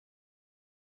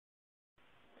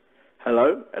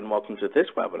Hello and welcome to this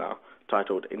webinar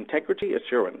titled Integrity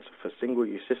Assurance for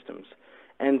Single-Use Systems,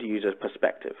 End User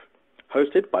Perspective,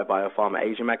 hosted by Biopharma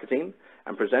Asia Magazine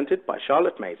and presented by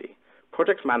Charlotte Masy,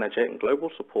 Project Manager in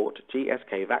Global Support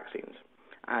GSK Vaccines,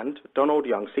 and Donald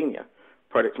Young Sr.,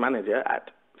 Project Manager at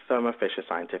Thermo Fisher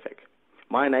Scientific.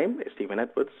 My name is Stephen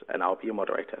Edwards and I'll be your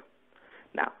moderator.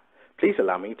 Now, please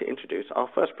allow me to introduce our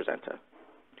first presenter.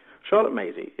 Charlotte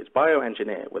Masy is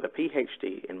bioengineer with a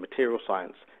PhD in material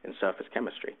science in surface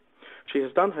chemistry. She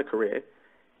has done her career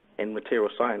in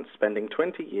material science, spending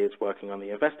 20 years working on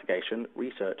the investigation,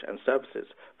 research and services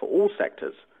for all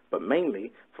sectors, but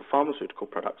mainly for pharmaceutical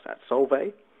products at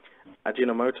Solvay,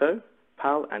 Ajinomoto,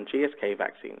 PAL and GSK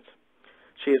Vaccines.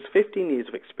 She has 15 years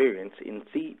of experience in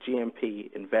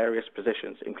cGMP in various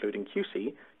positions, including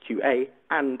QC, QA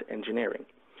and engineering.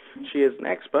 She is an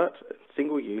expert in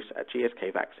single-use at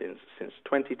GSK Vaccines since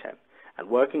 2010 and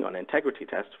working on integrity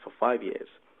tests for 5 years.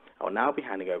 I will now be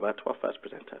handing over to our first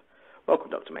presenter. Welcome,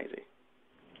 Dr. Masy.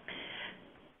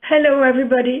 Hello,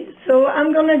 everybody. So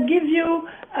I'm going to give you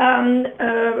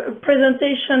a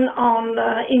presentation on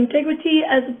integrity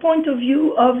as a point of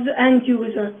view of the end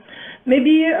user.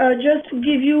 Maybe just to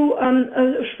give you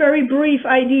a very brief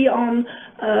idea on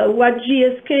what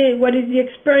is the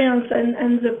experience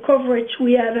and the coverage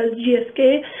we have as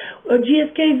GSK.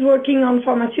 GSK is working on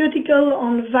pharmaceutical,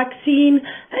 on vaccine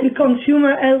and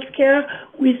consumer healthcare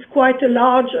with quite a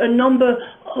large number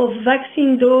of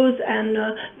vaccine dose and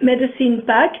medicine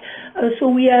pack. So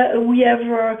we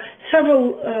have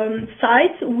several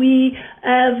sites. We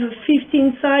have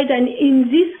 15 sites, and in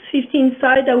this 15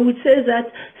 sites, I would say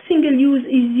that single use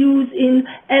is used in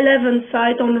 11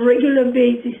 sites on a regular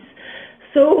basis.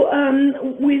 So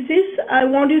with this, I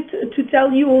wanted to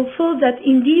tell you also that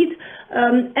indeed,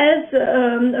 as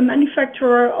a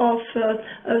manufacturer of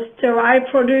a sterile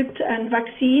product and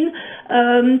vaccine,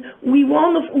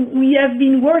 we have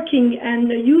been working and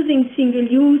using single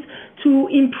use to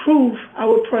improve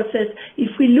our process.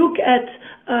 If we look at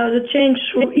the change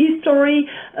through history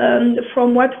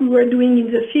from what we were doing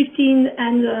in the 15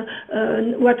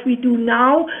 and what we do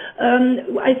now,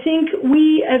 I think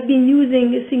we have been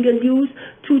using a single use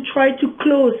to try to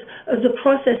close the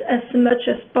process as much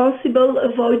as possible,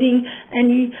 avoiding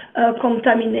any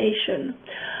contamination.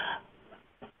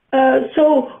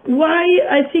 So why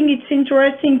I think it's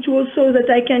interesting to also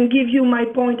that I can give you my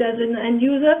point as an end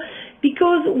user,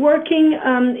 because working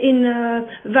in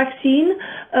vaccine,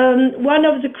 one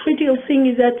of the critical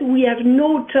things is that we have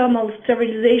no thermal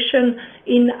sterilization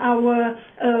in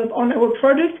on our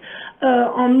product.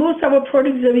 On most of our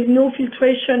products, there is no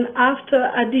filtration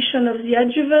after addition of the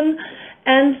adjuvant,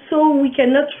 and so we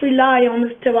cannot rely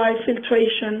on sterile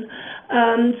filtration.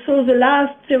 So the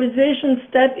last sterilization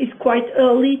step is quite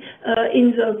early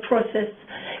in the process.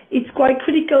 It's quite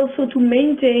critical so to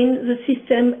maintain the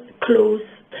system closed.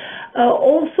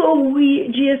 Also,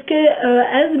 GSK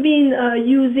has been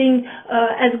using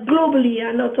as globally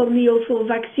and not only also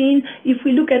vaccine. If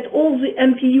we look at all the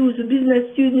MPUs, the business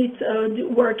units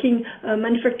working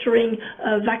manufacturing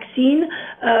vaccine,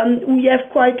 we have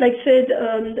quite, like I said,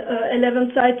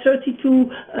 11 sites, 32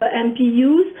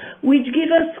 MPUs, which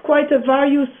give us quite a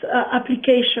various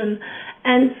application.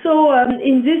 And so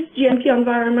in this GMP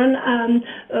environment,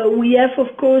 we have,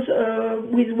 of course,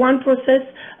 with one process,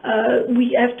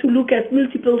 we have to look at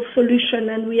multiple solutions,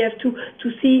 and we have to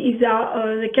see if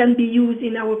they can be used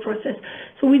in our process.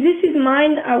 So with this in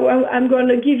mind, I'm going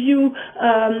to give you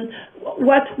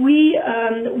what we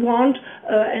want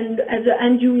and as an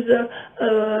end user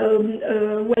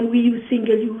when we use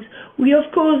single use. We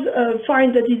of course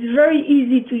find that it's very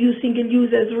easy to use single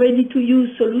use as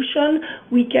ready-to-use solution.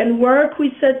 We can work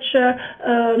with such a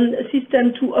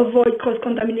system to avoid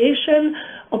cross-contamination,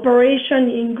 operation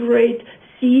in grade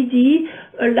CD,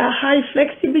 high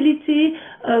flexibility.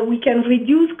 We can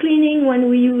reduce cleaning when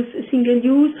we use single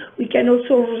use. We can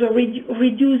also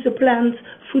reduce the plant's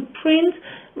footprint,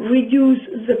 reduce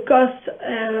the cost,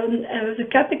 the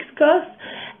capex cost,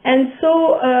 and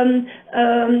so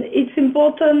it's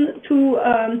important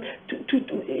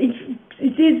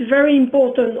it is very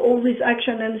important, all this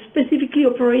action, and specifically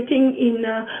operating in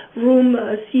room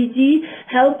CD,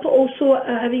 help also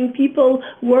having people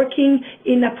working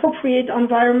in appropriate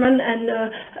environment and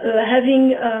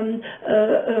having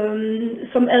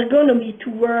some ergonomy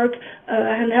to work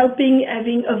and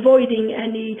avoiding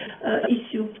any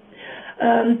issue.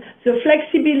 The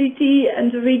flexibility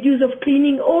and the reduce of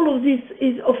cleaning, all of this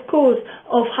is of course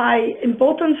of high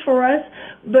importance for us,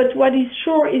 but what is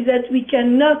sure is that we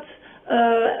cannot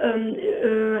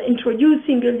introduce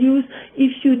single-use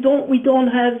if we don't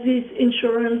have this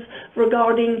insurance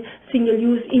regarding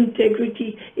single-use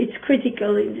integrity. It's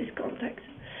critical in this context.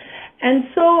 And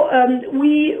so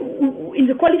in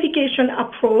the qualification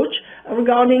approach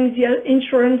regarding the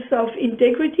insurance of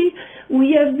integrity,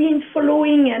 we have been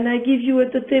following, and I give you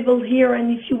at the table here,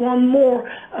 and if you want more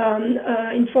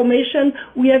information,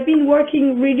 we have been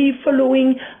working really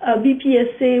following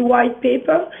BPSA white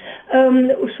paper.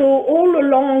 So all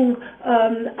along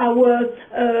our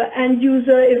end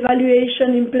user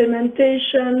evaluation,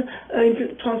 implementation,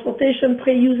 transportation,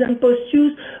 pre-use and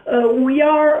post-use, we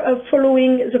are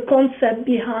following the concept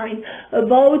behind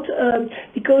about,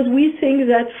 because we think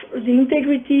that the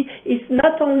integrity is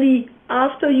not only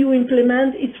after you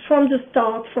implement, it's from the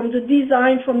start, from the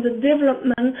design, from the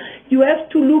development. You have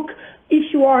to look,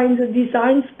 if you are in the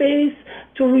design space,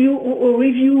 to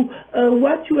review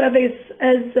what you have as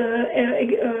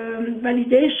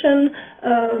validation,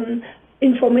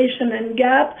 information and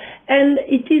gap, and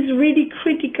it is really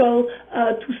critical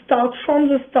to start from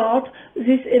the start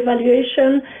this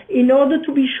evaluation in order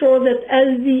to be sure that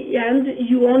at the end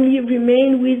you only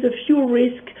remain with a few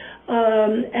risks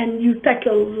and you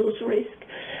tackle those risks.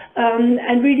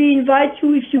 And really invite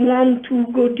you, if you want to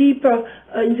go deeper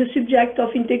in the subject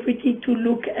of integrity, to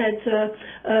look at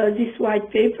this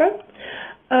white paper.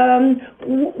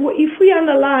 If we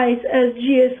analyze as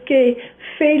GSK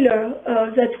failure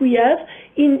that we have,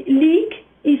 in leak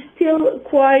is still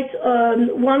quite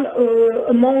among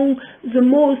the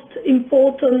most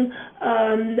important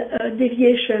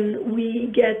deviation we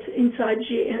get inside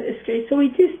GSK. So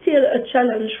it is still a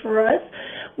challenge for us.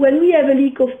 When we have a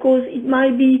leak, of course, it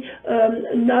might be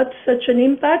not such an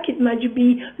impact, it might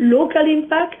be local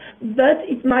impact, but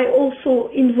it might also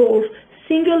involve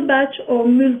single batch or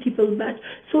multiple batch.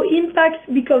 So impacts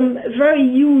become very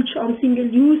huge on single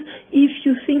use if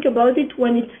you think about it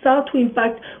when it starts to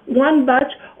impact one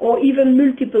batch or even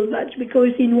multiple batch,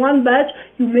 because in one batch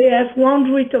you may have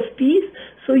 100 of piece,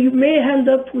 so you may end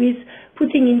up with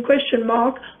putting in question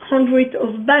mark 100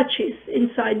 of batches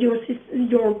inside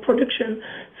your production.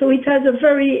 So it has a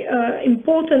very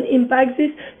important impact.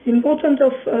 The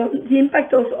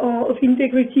impact of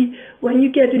integrity when you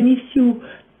get an issue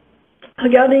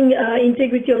regarding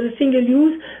integrity of the single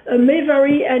use may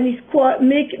vary and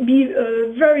be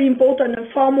very important and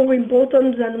far more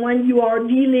important than when you are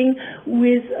dealing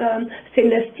with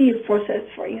stainless steel process,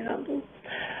 for example.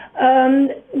 I'm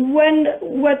going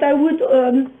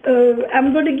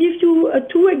to give you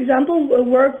two examples.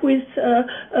 Work with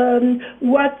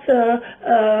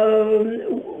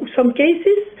some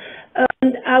cases.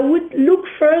 I would look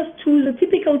first to the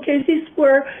typical cases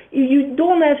where you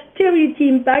don't have sterility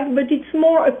impact, but it's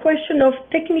more a question of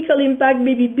technical impact,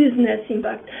 maybe business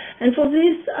impact. And for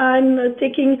this, I'm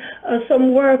taking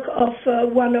some work of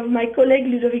one of my colleagues,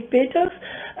 Ludovic Peters,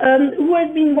 who has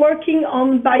been working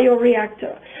on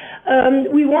bioreactor.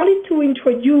 We wanted to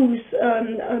introduce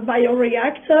a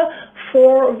bioreactor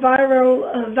for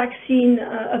viral vaccine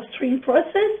upstream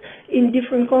process in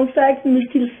different contexts,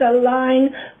 multi-cell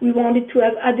line. We wanted to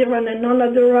have adherent and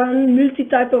non-adherent,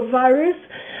 multi-type of virus,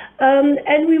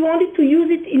 and we wanted to use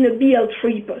it in a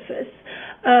BL3 process,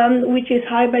 which is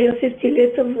high biosafety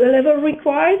level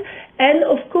required. And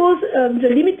of course, the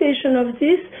limitation of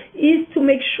this is to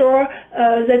make sure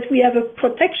that we have a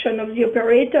protection of the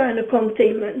operator and a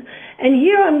containment. And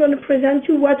here I'm going to present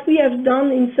you what we have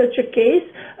done in such a case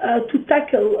to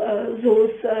tackle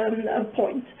those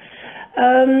points.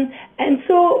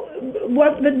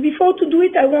 But before to do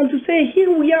it, I want to say here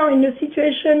we are in a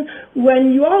situation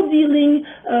when you are dealing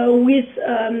with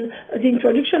the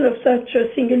introduction of such a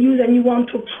single use and you want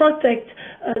to protect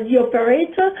the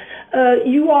operator,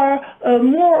 you are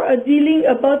more dealing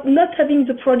about not having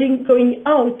the product going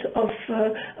out of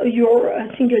your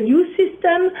single-use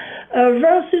system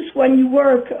versus when you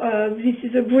work, this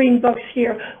is a green box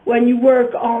here, when you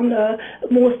work on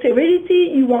more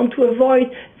sterility, you want to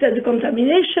avoid that the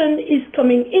contamination is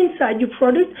coming inside your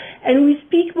product, and we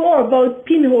speak more about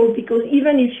pinhole, because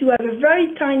even if you have a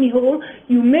very tiny hole,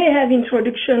 you may have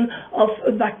introduction of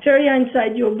a bacteria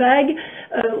inside your bag,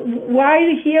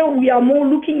 while here we are more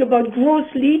looking about gross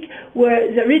leak,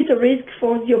 where there is a risk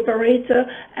for the operator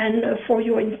and for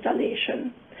your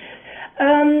installation.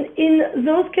 In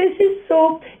those cases,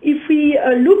 so if we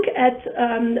look at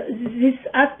this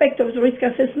aspect of the risk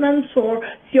assessment for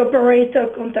the operator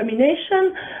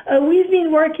contamination, we've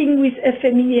been working with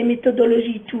FMEA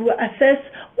methodology to assess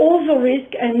all the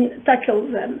risk and tackle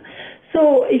them.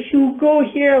 So if you go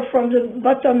here from the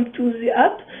bottom to the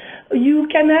up, you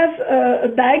can have a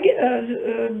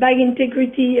bag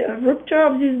integrity, a rupture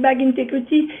of this bag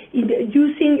integrity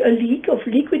inducing a leak of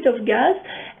liquid of gas,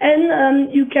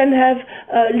 and you can have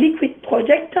liquid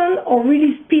projection or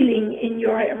really spilling in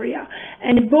your area.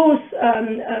 And both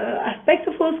aspects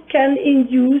of course can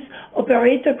induce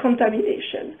operator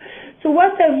contamination. So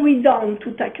what have we done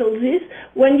to tackle this?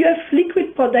 When you have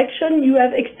liquid protection, you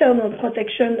have external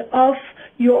protection of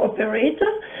your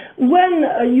operator. When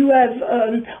you have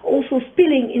also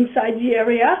spilling inside the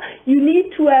area, you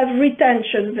need to have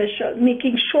retention vessel,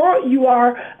 making sure you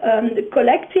are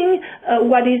collecting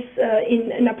what is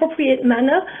in an appropriate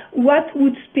manner, what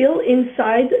would spill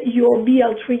inside your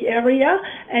BL3 area,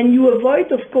 and you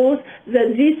avoid, of course,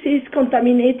 that this is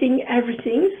contaminating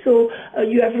everything. So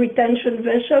you have retention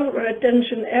vessel,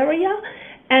 retention area,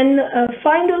 and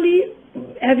finally,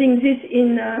 having this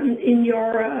in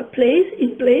your place,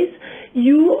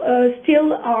 you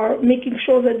still are making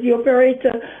sure that the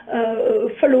operator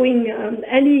following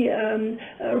any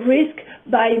risk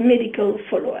by medical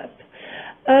follow-up.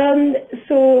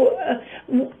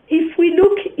 If we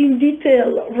look in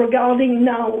detail regarding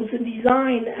now the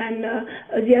design and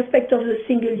the aspect of the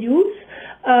single use,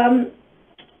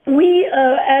 we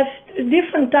have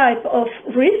different type of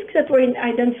risks that were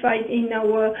identified in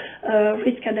our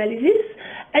risk analysis.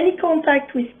 Any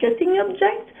contact with cutting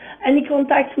object, any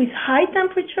contact with high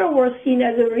temperature were seen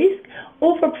as a risk,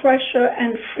 overpressure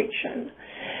and friction.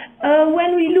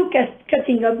 When we look at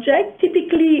cutting object,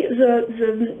 typically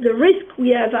the risk we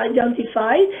have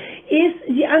identified is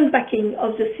the unpacking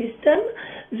of the system.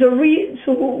 So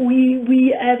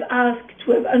we have asked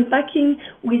to have unpacking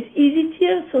with easy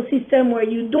tear, so system where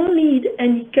you don't need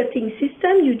any cutting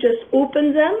system, you just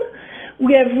open them.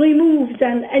 We have removed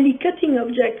then any cutting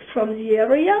object from the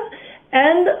area,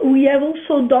 and we have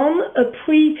also done a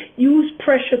pre-use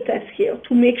pressure test here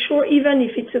to make sure, even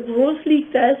if it's a gross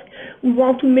leak test, we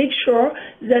want to make sure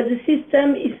that the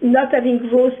system is not having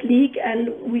gross leak, and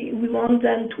we want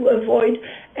then to avoid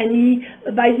any,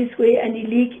 by this way, any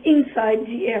leak inside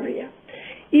the area.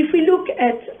 If we look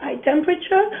at high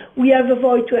temperature, we have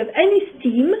avoided to have any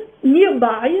steam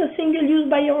nearby a single-use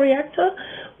bioreactor.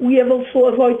 We have also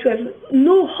avoided to have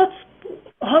no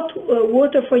hot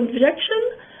water for injection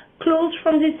close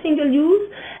from this single use,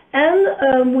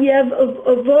 and we have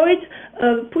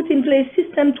put in place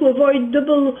system to avoid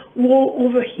double wall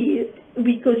overheat,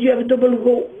 because you have a double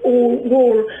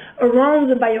wall around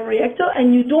the bioreactor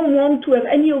and you don't want to have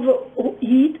any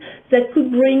overheat that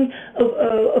could bring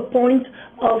a point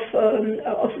of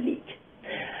leak.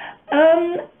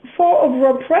 For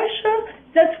overpressure,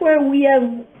 that's where we have,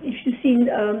 if you see,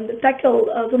 tackle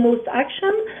the most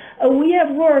action. We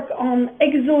have worked on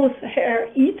exhaust air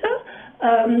heater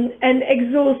and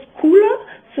exhaust cooler,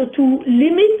 so to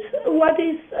limit what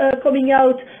is coming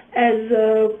out as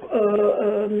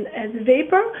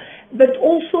vapor, but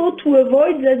also to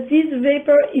avoid that this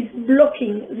vapor is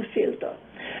blocking the filter.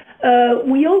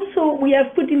 We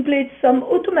have put in place some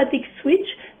automatic switch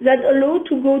that allow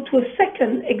to go to a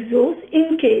second exhaust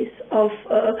in case of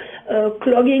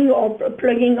clogging or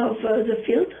plugging of the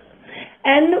filter.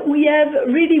 And we have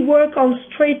really worked on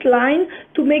straight line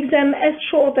to make them as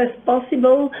short as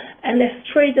possible and as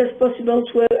straight as possible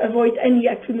to avoid any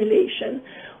accumulation.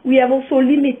 We have also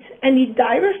limited any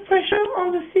direct pressure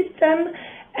on the system,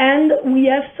 and we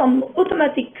have some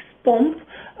automatic pump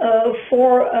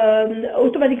for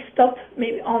automatic stop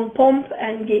maybe on pump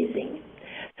and gazing.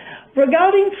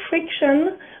 Regarding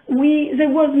friction, there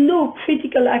was no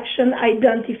critical action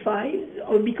identified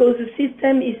because the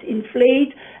system is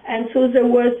inflated, and so there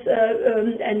was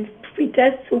and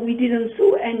pre-test, so we didn't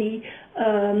see any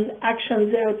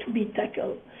action there to be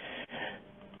tackled.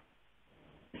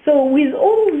 So with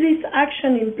all this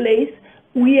action in place,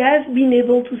 we have been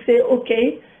able to say,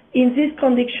 okay, in this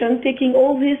condition, taking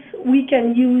all this, we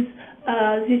can use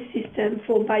this system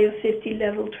for biosafety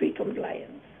level 3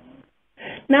 compliance.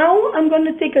 Now I'm going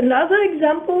to take another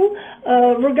example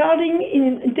regarding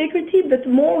integrity, but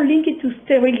more linked to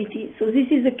sterility. So this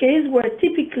is a case where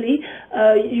typically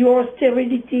your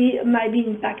sterility might be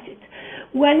impacted.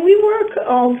 When we work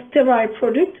on sterile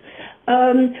product,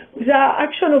 there are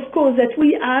action, of course, that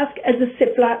we ask at the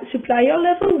supplier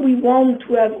level. We want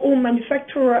to have all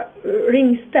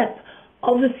manufacturing steps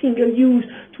of the single use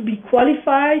to be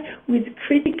qualified with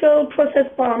critical process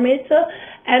parameter,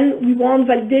 and we want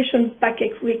validation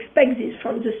package. We expect this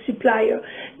from the supplier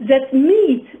that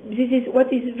meet, this is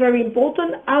what is very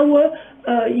important, our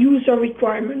user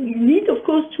requirement. You need, of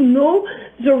course, to know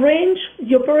the range,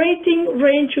 the operating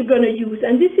range you're going to use.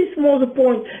 And this is more the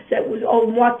point that was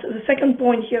on what the second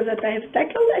point here that I have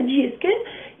tackled at GSK.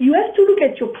 You have to look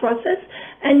look at your process,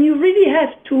 and you really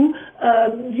have to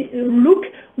look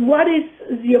what is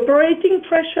the operating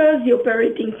pressure, the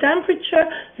operating temperature,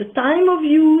 the time of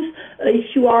use.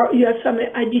 If you have some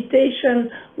agitation,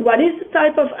 what is the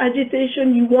type of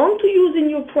agitation you want to use in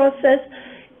your process?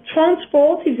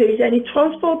 Transport, if there is any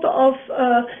transport of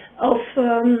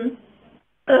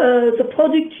the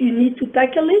product, you need to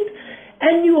tackle it.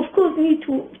 And you, of course, need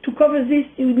to cover this,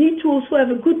 you need to also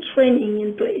have a good training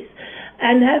in place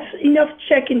and have enough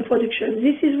check in production.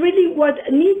 This is really what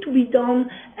needs to be done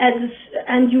at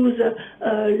the end user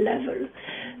level.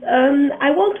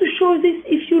 I want to show this.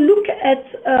 If you look at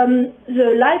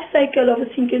the life cycle of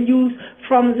a single use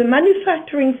from the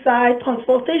manufacturing side,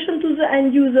 transportation to the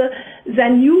end user,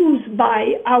 then used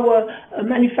by our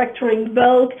manufacturing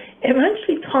bulk,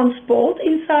 eventually transport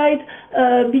inside,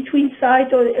 between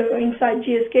site or inside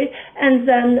GSK, and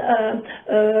then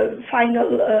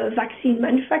final vaccine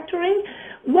manufacturing.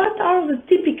 What are the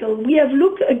typical? We have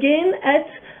looked again at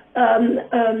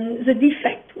the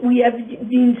defect we have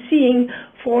been seeing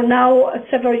for now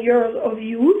several years of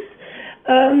use.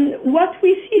 What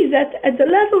we see is that at the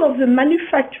level of the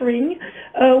manufacturing,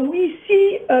 we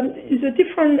see the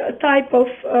different type of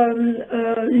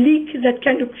leak that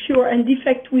can occur and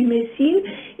defect we may see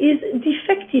is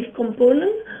defective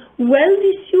component, weld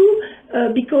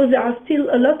issue, because there are still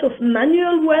a lot of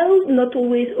manual welds, not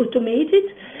always automated,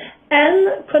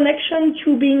 and connection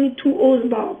tubing to hose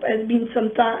barb has been some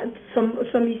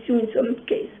issue in some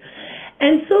case.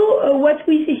 And so what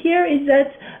we see here is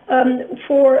that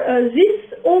for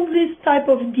all this type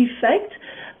of defect,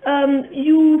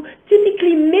 you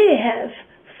typically may have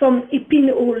some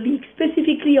pinhole leak,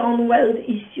 specifically on weld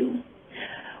issue.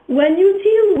 When you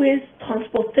deal with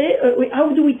transportation, how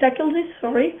do we tackle this?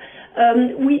 Sorry.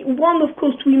 We want, of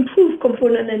course, to improve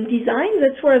component and design.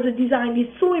 That's where the design is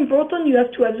so important. You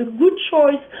have to have a good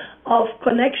choice of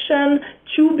connection,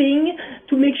 tubing,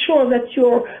 to make sure that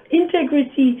your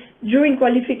integrity during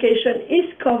qualification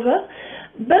is covered.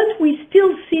 But we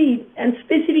still see, and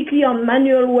specifically on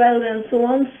manual weld and so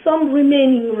on, some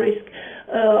remaining risk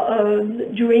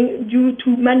due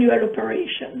to manual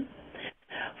operation.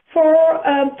 For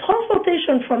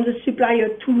transportation from the supplier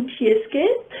to GSK,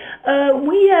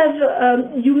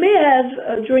 you may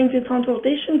have during the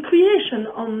transportation creation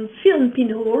on film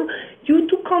pinhole due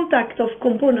to contact of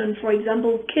components, for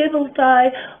example, cable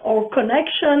tie or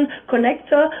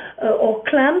connector or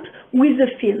clamp with the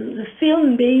film. The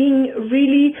film being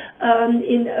really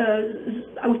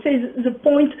I would say the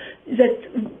point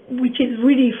which is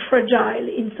really fragile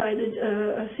inside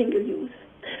a single use.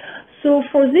 So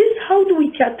for this, how do we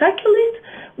tackle it?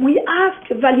 We ask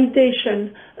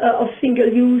validation of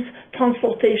single-use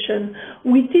transportation.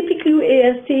 We typically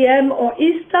ASTM or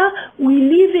ISTA. We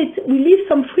leave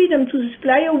some freedom to the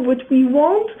supplier, but we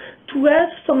want to have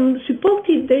some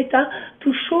supportive data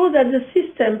to show that the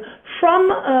system from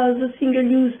the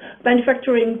single-use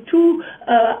manufacturing to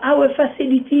our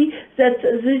facility, that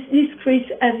this risk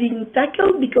has been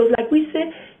tackled, because, like we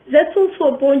say, that's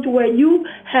also a point where you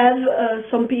have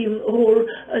some pinhole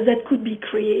that could be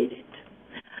created.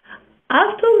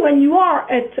 After, when you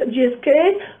are at GSK,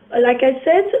 like I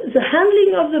said, the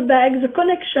handling of the bag, the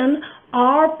connection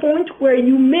are points where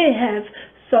you may have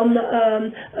some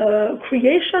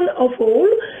creation of hole.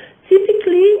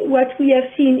 Typically, what we have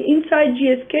seen inside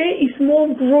GSK is more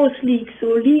gross leaks, so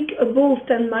leak above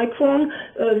 10 micron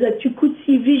that you could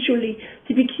see visually.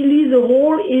 Typically, the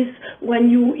hole is when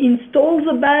you install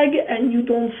the bag and you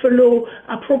don't follow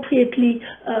appropriately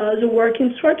the work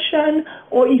instruction,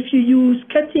 or if you use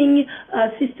cutting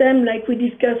system like we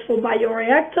discussed for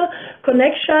bioreactor,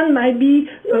 connection might be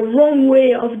a wrong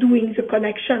way of doing the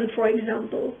connection, for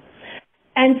example.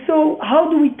 And so how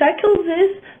do we tackle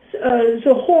this?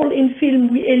 The hole in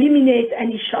film, we eliminate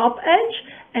any sharp edge,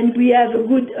 and we have a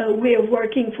good way of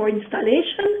working for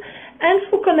installation. And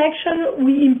for connection,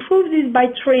 we improve this by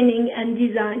training and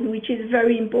design, which is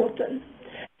very important.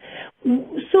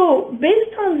 So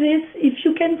based on this, if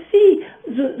you can see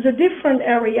the different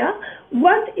area,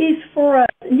 what is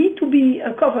need to be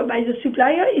covered by the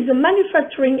supplier is the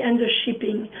manufacturing and the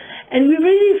shipping. And we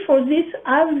really, for this,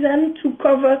 ask them to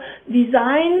cover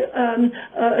design,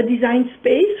 a design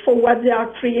space for what they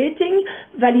are creating,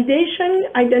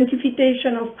 validation,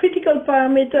 identification of critical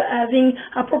parameter, having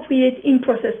appropriate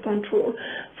in-process control.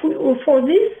 For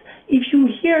this, if you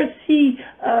here see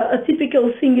a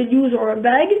typical single use or a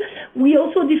bag, we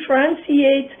also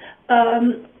differentiate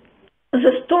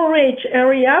the storage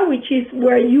area, which is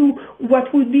where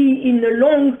what would be in a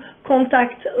long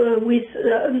contact with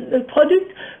the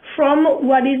product, from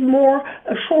what is more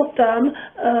a short-term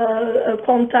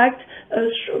contact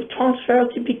transfer,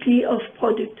 typically of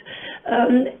product.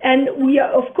 And we are,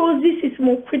 of course, this is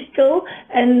more critical,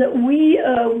 and we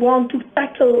want to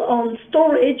tackle on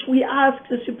storage. We ask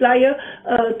the supplier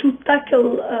to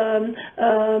tackle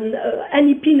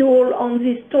any pinhole on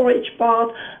this storage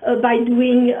part by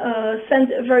doing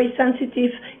very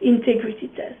sensitive integrity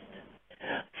tests.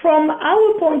 From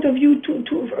our point of view,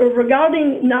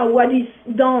 regarding now what is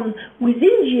done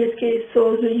within GSK,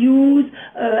 so the use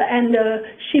and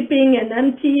shipping and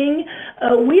emptying,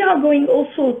 we are going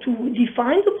also to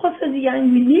define the process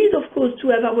design. We need, of course, to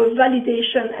have our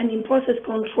validation and in-process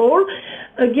control.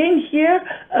 Again, here,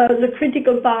 the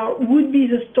critical part would be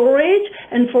the storage,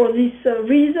 and for this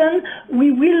reason,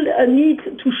 we will need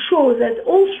to show that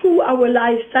all through our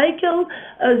life cycle,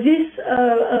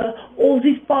 all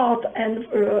this part, and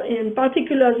in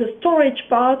particular the storage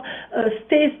part,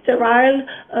 stays sterile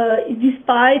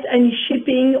despite any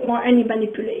shipping or any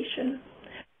manipulation.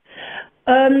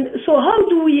 So how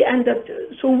do we end up?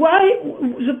 So why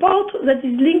the part that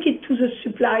is linked to the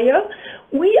supplier,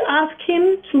 we ask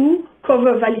him to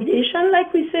cover validation,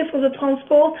 like we say, for the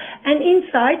transport, and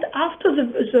inside, after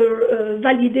the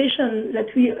validation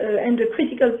that we and the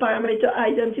critical parameter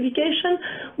identification,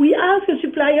 we ask the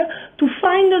supplier to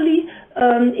finally,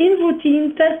 in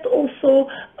routine, test also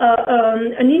have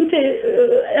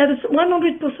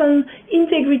 100%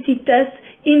 integrity test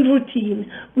in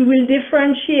routine. We will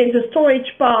differentiate the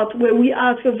storage part, where we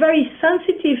ask a very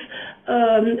sensitive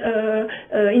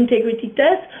integrity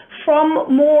test,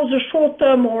 from more the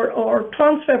short-term or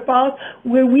transfer part,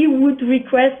 where we would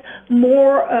request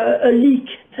more a leak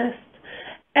test.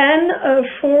 And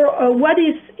for what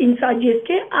is inside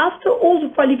GSK, after all the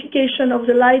qualification of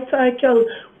the life cycle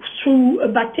through a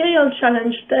bacterial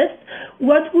challenge test,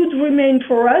 what would remain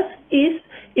for us is,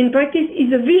 in practice,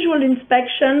 is a visual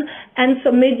inspection and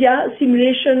some media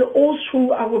simulation all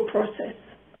through our process.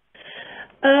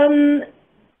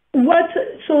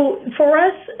 So for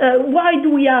us, why do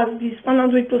we have this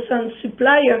 100%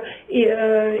 supplier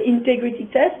integrity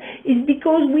test? Is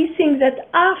because we think that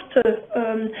after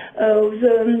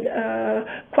the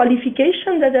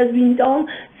qualification that has been done,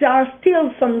 there are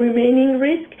still some remaining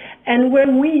risks, and where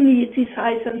we need this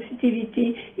high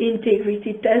sensitivity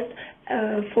integrity test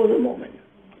for the moment.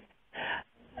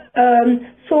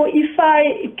 So if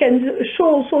I can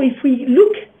show, so if we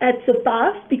look at the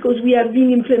past, because we have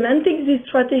been implementing this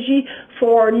strategy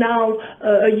for now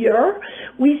a year,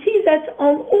 we see that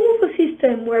on all the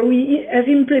systems where we have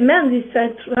implemented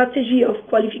this strategy of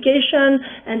qualification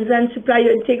and then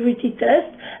supplier integrity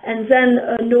test, and then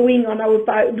doing our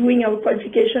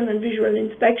qualification and visual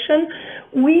inspection,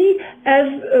 we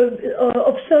have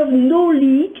observed no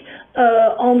leak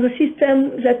on the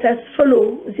system that has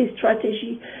followed this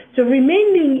strategy. The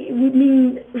remaining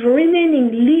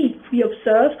leak we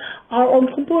observe are on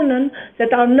components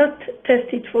that are not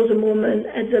tested for the moment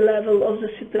at the level of the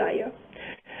supplier.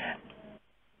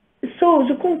 So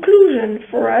the conclusion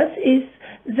for us is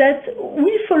that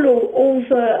we follow all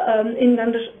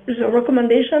the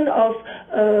recommendation of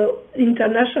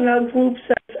international groups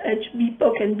such as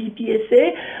BPOC and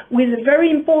BPSA, with a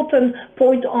very important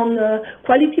point on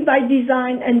quality by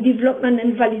design and development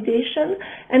and validation.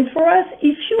 And for us,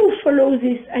 if you follow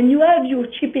this and you have your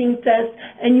shipping test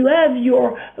and you have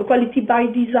your quality by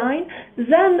design,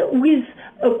 then with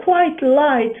a quite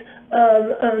light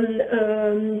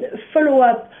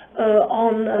follow-up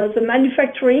on the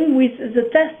manufacturing with the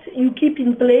tests you keep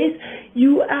in place,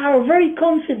 you are very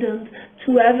confident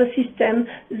to have a system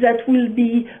that will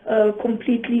be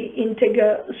completely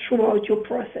integral throughout your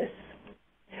process.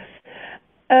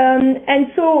 And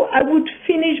so I would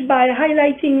finish by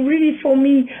highlighting really for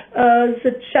me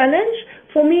the challenge.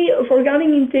 For me,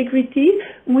 regarding integrity,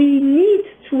 we need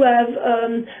to have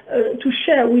to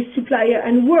share with supplier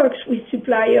and work with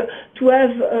supplier to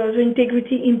have the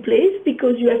integrity in place,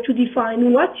 because you have to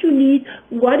define what you need,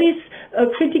 what is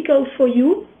critical for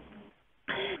you.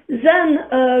 Then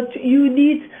you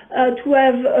need to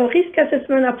have a risk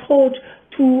assessment approach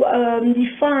to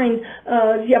define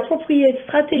the appropriate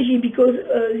strategy, because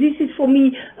this is for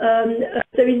me,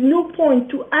 there is no point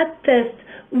to add tests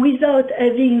without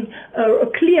having a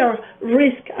clear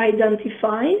risk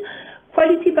identified.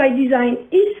 Quality by design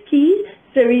is key.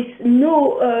 There is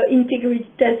no integrity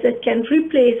test that can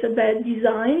replace a bad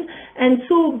design. And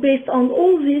so based on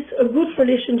all this, a good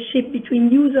relationship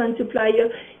between user and supplier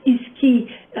is key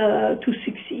to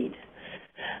succeed.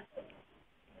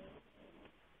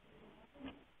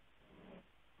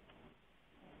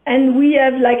 And we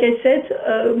have, like I said,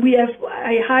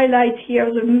 I highlight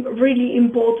here the really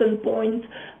important point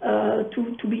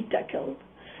to be tackled.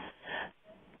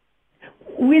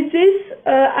 With this,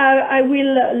 I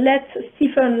will let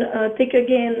Stephen take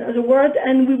again the word,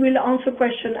 and we will answer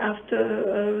questions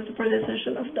after the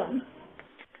presentation is done.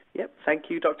 Yep, thank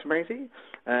you, Dr. Masy.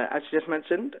 As you just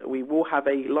mentioned, we will have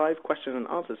a live question and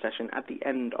answer session at the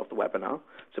end of the webinar,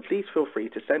 so please feel free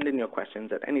to send in your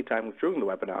questions at any time during the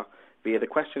webinar via the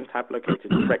questions tab located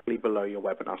directly below your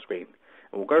webinar screen,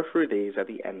 and we'll go through these at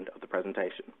the end of the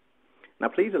presentation. Now,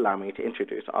 please allow me to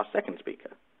introduce our second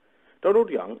speaker. Donald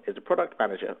Young is the product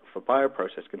manager for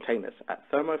bioprocess containers at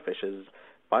Thermo Fisher's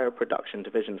Bioproduction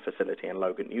Division facility in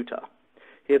Logan, Utah.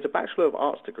 He has a Bachelor of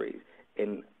Arts degree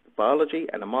in biology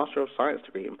and a Master of Science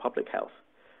degree in public health.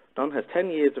 Don has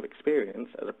 10 years of experience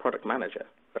as a product manager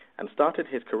and started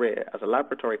his career as a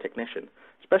laboratory technician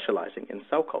specializing in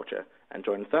cell culture, and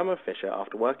joined Thermo Fisher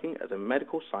after working as a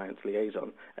medical science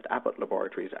liaison at Abbott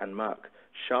Laboratories and Merck,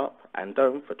 Sharp, and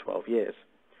Dome for 12 years.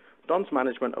 Don's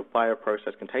management of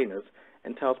bioprocess containers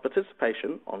entails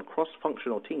participation on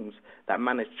cross-functional teams that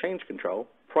manage change control,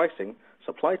 pricing,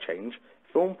 supply chain,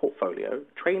 film portfolio,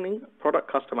 training, product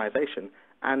customization,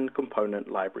 and component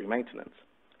library maintenance.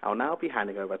 I'll now be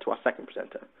handing over to our second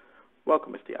presenter.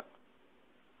 Welcome, Mr. Young.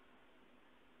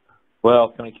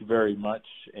 Well, thank you very much,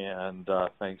 and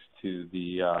thanks to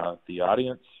the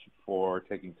audience for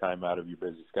taking time out of your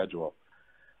busy schedule.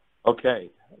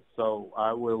 Okay, so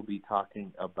I will be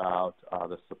talking about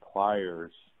the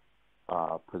supplier's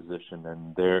position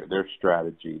and their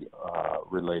strategy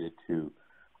related to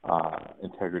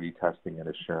integrity testing and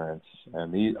assurance.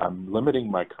 And I'm limiting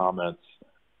my comments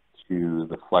to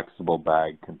the flexible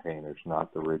bag containers,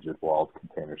 not the rigid walled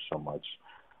containers so much.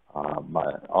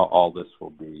 All this will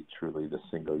be truly the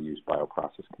single-use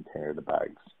bioprocess container, the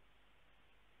bags.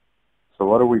 So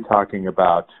what are we talking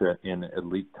about in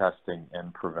leak testing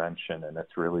and prevention? And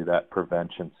it's really that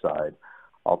prevention side.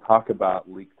 I'll talk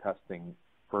about leak testing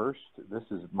first. This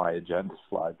is my agenda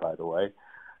slide, by the way.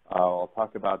 I'll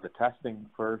talk about the testing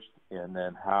first, and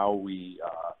then how we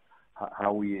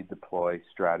deploy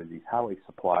strategies, how a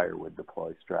supplier would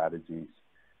deploy strategies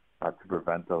to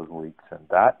prevent those leaks. And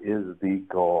that is the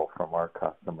goal from our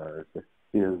customers. It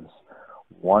is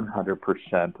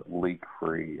 100%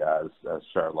 leak-free, as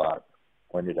Charlotte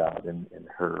pointed out in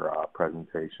her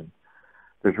presentation.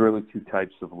 There's really two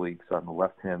types of leaks. On the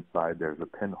left-hand side, there's a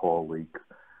pinhole leak,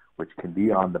 which can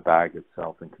be on the bag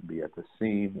itself and can be at the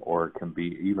seam, or it can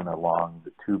be even along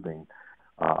the tubing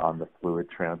on the fluid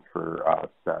transfer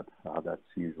set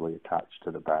that's usually attached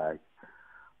to the bag.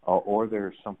 Or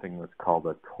there's something that's called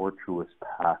a tortuous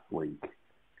path leak.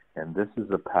 And this is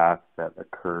a path that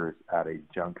occurs at a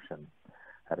junction,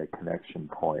 at a connection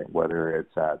point, whether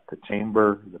it's at the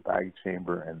chamber, the bag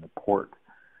chamber, and the port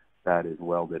that is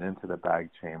welded into the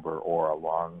bag chamber, or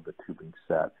along the tubing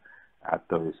set at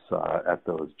those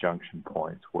junction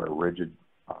points where rigid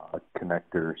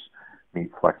connectors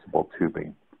meet flexible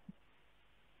tubing.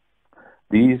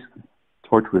 These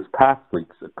tortuous path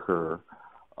leaks occur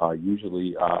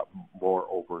usually more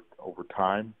over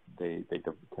time. They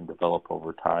can develop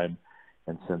over time.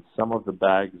 And since some of the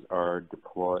bags are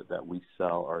deployed that we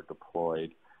sell are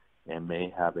deployed and may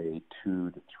have a 2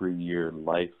 to 3 year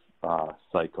life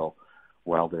cycle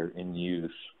while they're in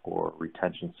use for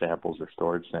retention samples or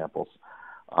storage samples,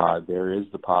 there is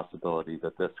the possibility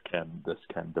that this can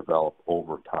develop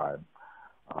over time.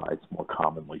 It's more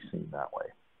commonly seen that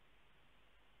way.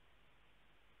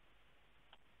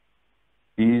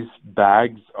 These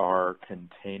bags are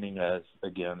containing, as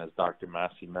Dr.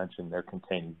 Masy mentioned, they're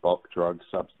containing bulk drug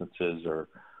substances or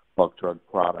bulk drug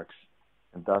products,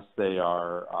 and thus they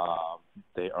are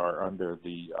under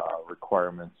the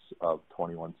requirements of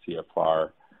 21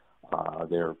 CFR.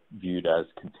 They're viewed as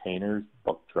containers,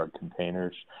 bulk drug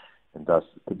containers, and thus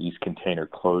these container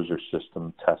closure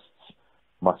system tests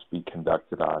must be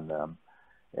conducted on them.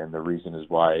 And the reason is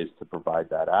why is to provide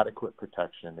that adequate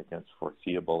protection against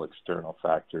foreseeable external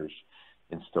factors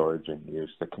in storage and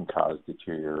use that can cause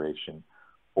deterioration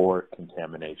or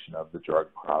contamination of the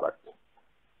drug product.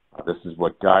 This is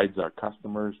what guides our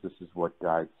customers. This is what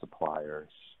guides suppliers.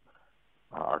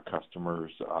 Our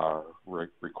customers'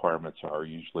 requirements are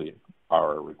usually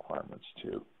our requirements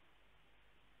too.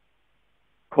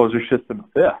 Closure system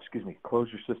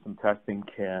testing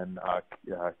can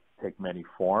take many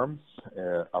forms.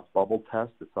 A bubble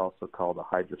test, it's also called a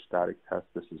hydrostatic test.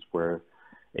 This is where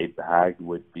a bag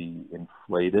would be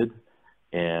inflated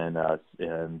and the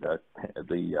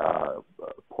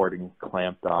porting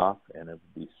clamped off, and it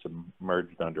would be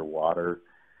submerged underwater,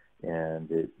 and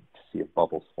see if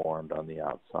bubbles formed on the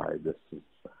outside. This is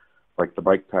like the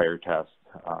bike tire test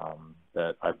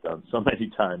that I've done so many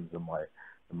times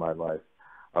in my life.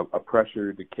 A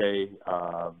pressure decay,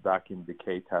 vacuum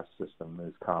decay test system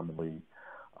is commonly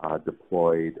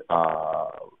deployed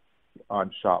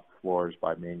on shop floors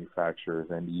by manufacturers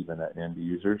and even at end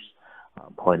users,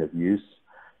 point of use.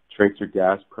 Tracer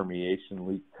gas permeation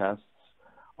leak tests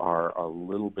are a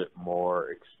little bit more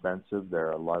expensive.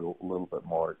 They're a little bit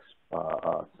more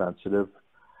sensitive.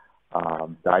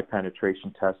 Dye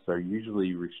penetration tests are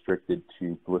usually restricted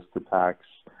to blister packs,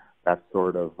 that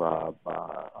sort of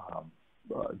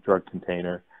drug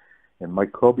container. And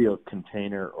microbial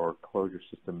container or closure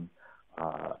system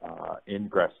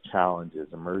ingress challenges,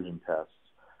 immersion tests,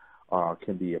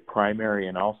 can be a primary,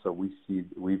 and also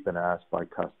we've been asked by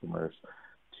customers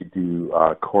to do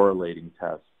correlating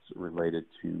tests related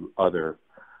to other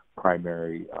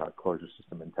primary closure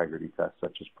system integrity tests,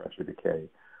 such as pressure decay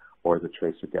or the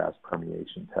tracer gas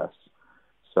permeation tests.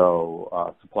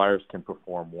 So suppliers can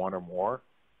perform one or more,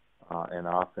 and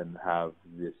often have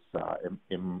this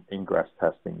ingress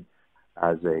testing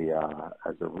as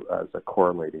a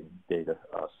correlating data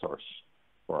source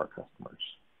for our customers.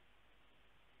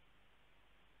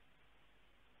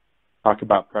 Talk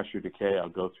about pressure decay. I'll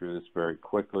go through this very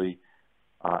quickly.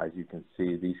 As you can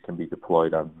see, these can be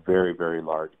deployed on very, very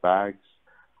large bags.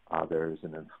 There's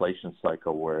an inflation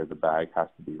cycle where the bag has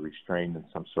to be restrained in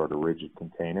some sort of rigid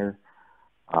container,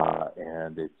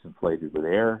 and it's inflated with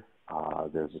air.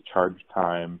 There's a charge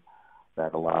time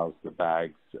that allows the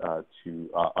bags to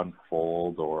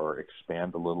unfold or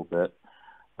expand a little bit,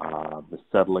 the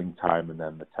settling time, and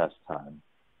then the test time.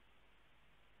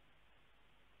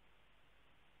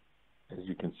 As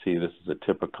you can see, this is a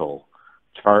typical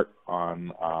chart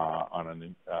on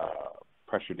a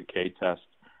pressure decay test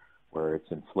where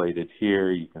it's inflated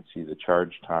here. You can see the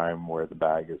charge time where the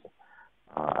bag is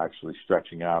actually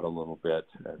stretching out a little bit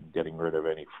and getting rid of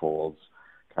any folds,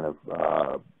 kind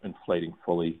of inflating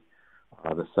fully,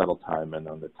 the settle time, and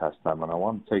then the test time. And I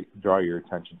want to draw your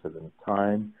attention to the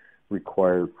time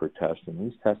required for testing.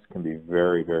 These tests can be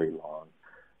very, very long.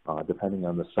 Depending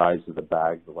on the size of the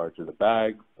bag, the larger the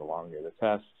bag, the longer the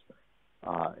test,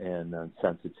 and then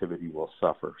sensitivity will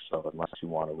suffer. So unless you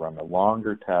want to run a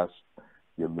longer test,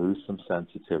 you lose some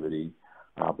sensitivity,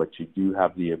 but you do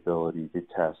have the ability to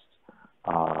test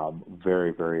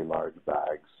very, very large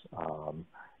bags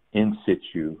in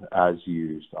situ as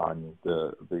used on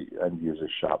the end user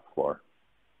shop floor.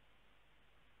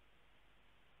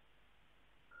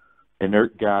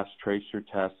 Inert gas tracer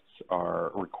tests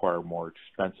require more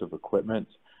expensive equipment.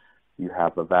 You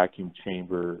have a vacuum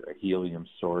chamber, a helium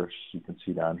source. You can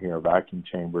see down here a vacuum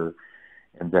chamber,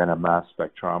 and then a mass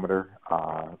spectrometer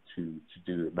to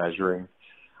do the measuring.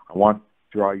 I want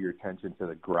to draw your attention to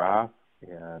the graph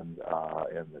and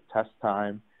the test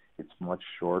time. It's much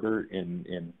shorter.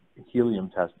 In helium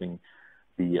testing,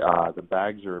 the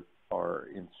bags are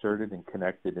inserted and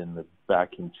connected in the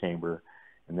vacuum chamber,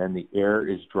 and then the air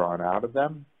is drawn out of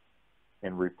them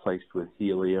and replaced with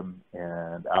helium.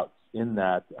 And out in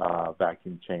that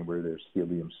vacuum chamber, there's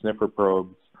helium sniffer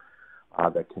probes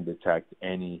that can detect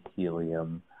any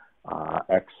helium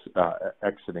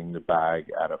exiting the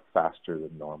bag at a faster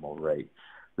than normal rate.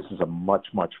 This is a much,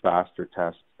 much faster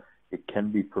test. It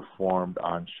can be performed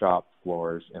on shop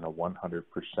floors in a 100%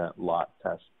 lot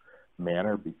test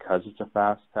manner because it's a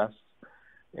fast test,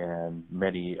 and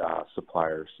many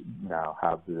suppliers now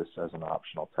have this as an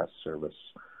optional test service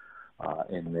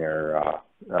in their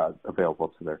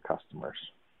available to their customers.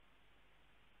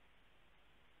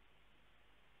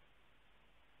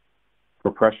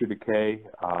 For pressure decay,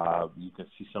 you can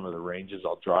see some of the ranges.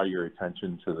 I'll draw your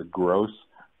attention to the gross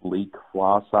leak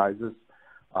flaw sizes,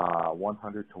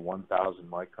 100 to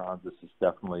 1,000 microns. This is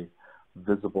definitely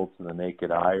visible to the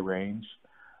naked eye range.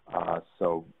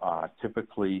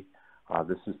 Typically,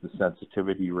 this is the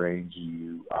sensitivity range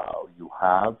you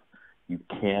have. You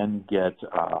can get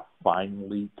fine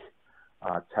leak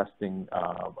testing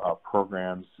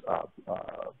programs,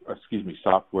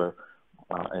 software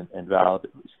and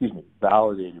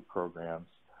validated programs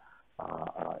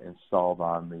installed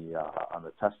on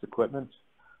the test equipment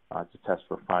to test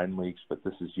for fine leaks, but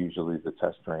this is usually the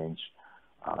test range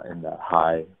in that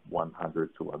high 100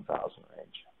 to 1,000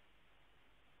 range.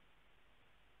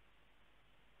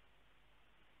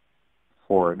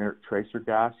 For inert tracer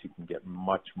gas, you can get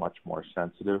much, much more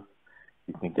sensitive.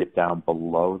 You can get down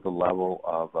below the level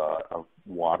of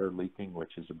water leaking,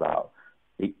 which is about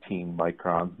 18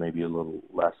 microns, maybe a little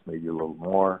less, maybe a little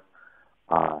more.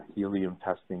 Helium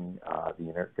testing, the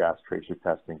inert gas tracer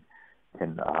testing,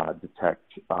 can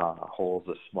detect holes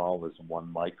as small as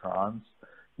 1 microns,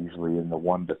 usually in the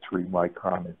 1 to 3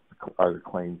 micron are the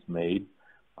claims made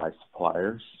by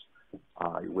suppliers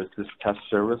with this test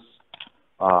service.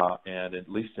 And at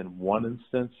least in one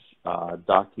instance,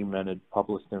 documented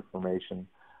published information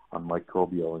on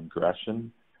microbial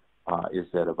ingression is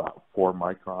at about 4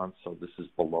 microns, so this is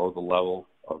below the level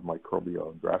of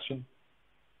microbial ingression.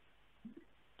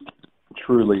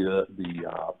 Truly,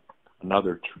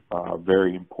 another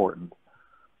very important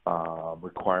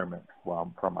requirement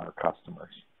from our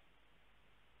customers.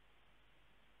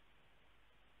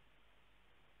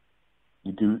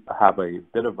 You do have a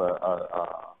bit of a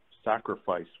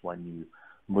sacrifice when you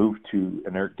move to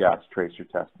inert gas tracer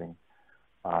testing.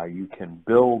 You can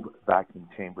build vacuum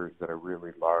chambers that are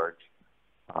really large,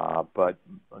 but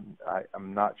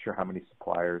I'm not sure how many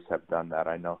suppliers have done that.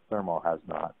 I know Thermo has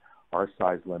not. Our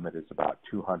size limit is about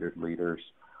 200 liters,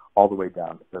 all the way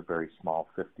down to the very small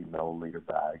 50 milliliter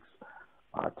bags.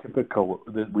 Typical,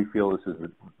 we feel this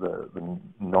is the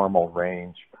normal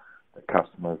range that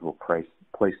customers will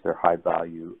place their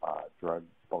high-value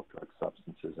bulk drug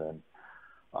substances in.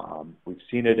 We've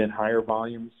seen it in higher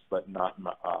volumes, but not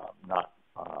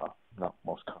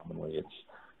most commonly. It's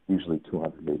usually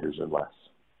 200 liters or less.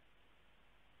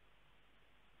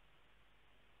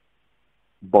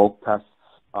 Bulk tests,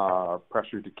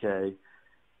 pressure decay,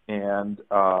 and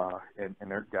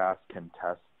inert gas can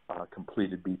test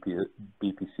completed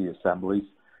BPC assemblies,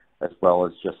 as well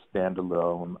as just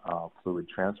standalone fluid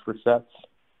transfer sets.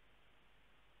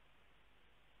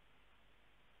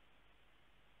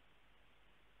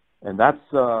 And that's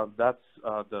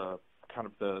the kind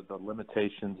of the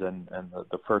limitations, and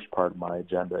the first part of my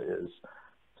agenda is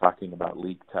talking about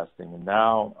leak testing. And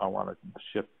now I want to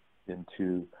shift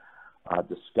into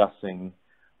discussing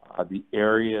the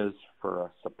areas for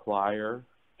a supplier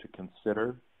to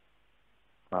consider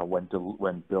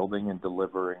when building and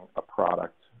delivering a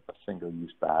product, a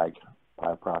single-use bag,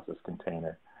 bioprocess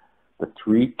container. The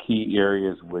 3 key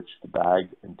areas which the bag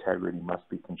integrity must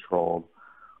be controlled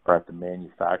are at the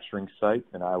manufacturing site,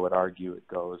 and I would argue it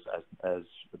goes, as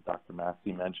Dr.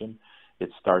 Masy mentioned, it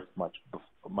starts much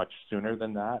sooner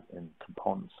than that in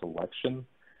component selection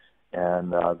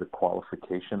and the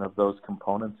qualification of those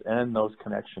components and those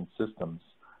connection systems.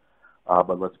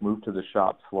 But let's move to the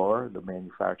shop floor, the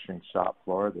manufacturing shop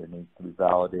floor. There needs to be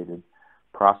validated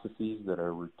processes that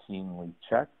are routinely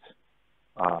checked.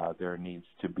 There needs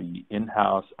to be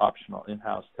optional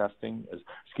in-house testing,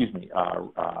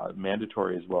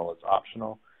 mandatory as well as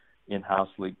optional in-house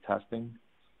leak testing.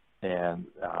 And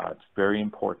it's very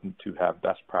important to have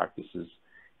best practices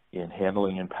in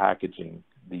handling and packaging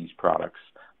these products.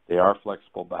 They are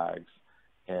flexible bags,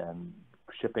 and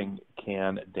shipping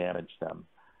can damage them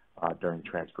during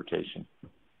transportation.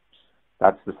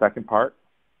 That's the second part,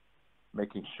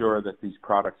 making sure that these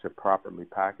products are properly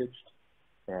packaged,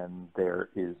 and there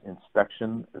is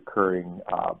inspection occurring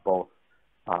both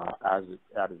as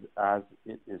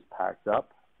it is packed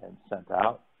up and sent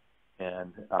out,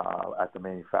 and at the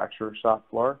manufacturer shop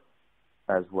floor,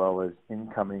 as well as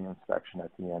incoming inspection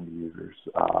at the end user's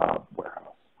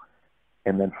warehouse.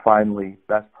 And then finally,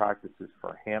 best practices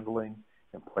for handling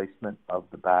and placement of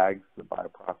the bags, the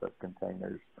bioprocess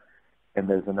containers, and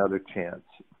there's another chance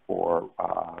for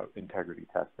integrity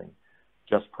testing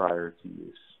just prior to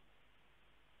use.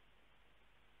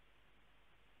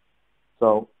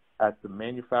 So at the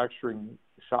manufacturing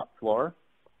shop floor,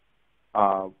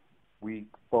 we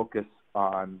focus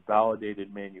on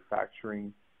validated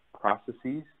manufacturing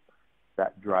processes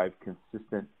that drive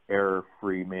consistent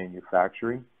error-free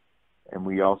manufacturing. And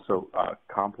we also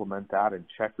complement that and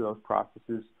check those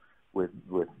processes with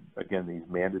again, these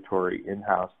mandatory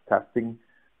in-house testing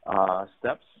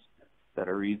steps that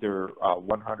are either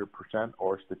 100%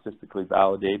 or statistically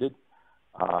validated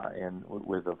and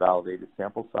with a validated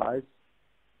sample size.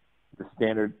 The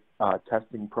standard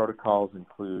testing protocols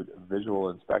include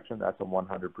visual inspection, that's a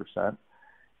 100%,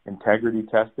 integrity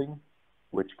testing,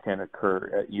 which can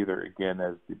occur either, again,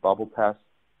 as the bubble test,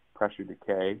 pressure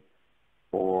decay,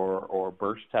 or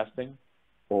burst testing,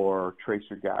 or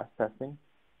tracer gas testing.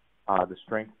 The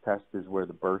strength test is where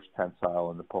the burst,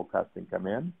 tensile, and the pull testing come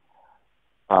in.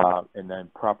 And then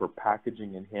proper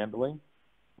packaging and handling,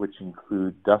 which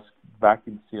include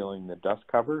vacuum sealing the dust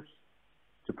covers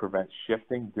to prevent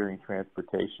shifting during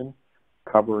transportation,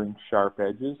 covering sharp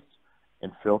edges,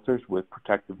 and filters with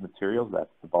protective materials, that's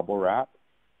the bubble wrap.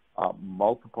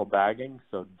 Multiple bagging,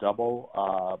 so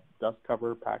double dust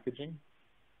cover packaging,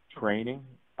 training,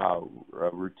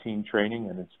 routine training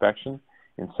and inspection,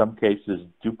 in some cases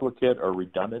duplicate or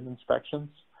redundant inspections,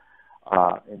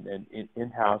 and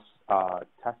in-house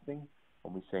testing.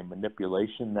 When we say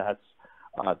manipulation,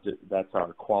 that's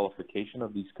our qualification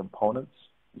of these components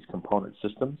these component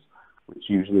systems, which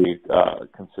usually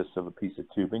consists of a piece of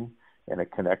tubing and a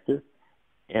connector,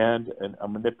 and a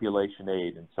manipulation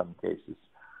aid in some cases,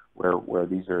 where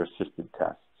these are assisted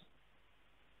tests.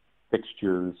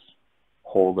 Fixtures,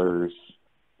 holders,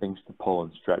 things to pull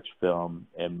and stretch film,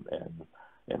 and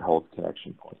hold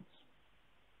connection points.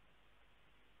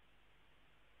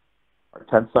 Our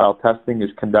tensile testing is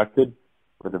conducted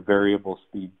with a variable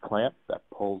speed clamp that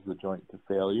pulls the joint to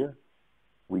failure.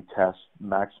 We test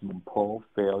maximum pull,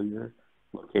 failure,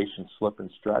 location slip and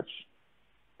stretch,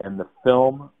 and the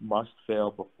film must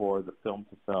fail before the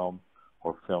film-to-film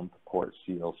or film-to-port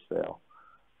seals fail.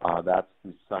 That's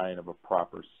the sign of a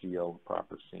proper seal,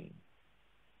 proper seam.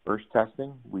 First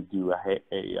testing, we do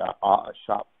a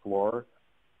shop floor,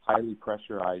 highly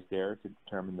pressurized air to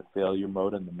determine the failure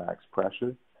mode and the max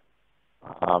pressure.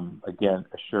 Again,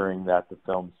 assuring that the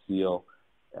film seal,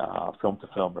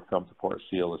 film-to-film or film-to-port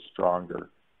seal is stronger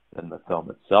than the film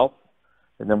itself.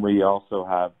 And then we also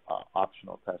have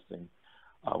optional testing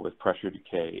with pressure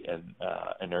decay and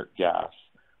inert gas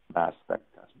mass spec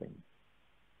testing.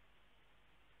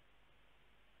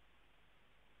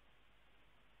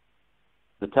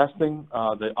 The testing,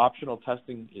 the optional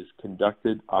testing is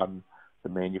conducted on the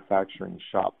manufacturing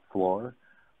shop floor.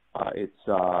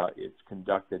 It's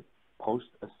conducted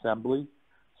post-assembly,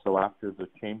 so after the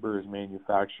chamber is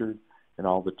manufactured and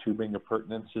all the tubing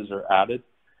appurtenances are added,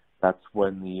 that's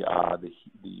when the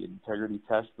integrity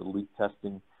test, the leak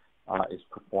testing, is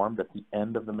performed at the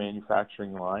end of the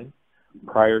manufacturing line,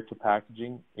 prior to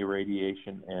packaging,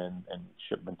 irradiation, and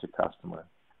shipment to customer.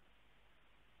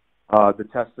 The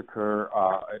tests occur,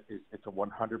 it's a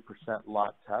 100%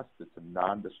 lot test. It's a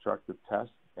non-destructive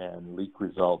test, and leak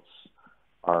results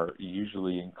are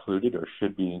usually included or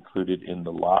should be included in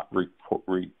the lot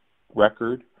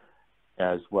record,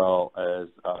 as well as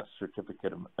a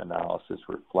certificate of analysis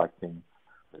reflecting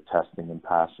the testing and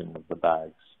passing of the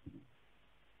bags.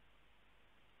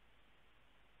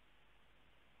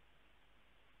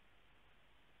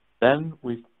 Then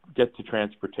we get to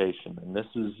transportation, and this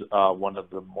is one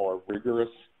of the more rigorous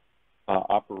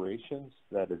operations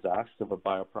that is asked of a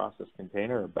bioprocess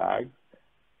container or bag.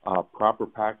 Proper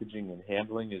packaging and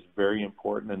handling is very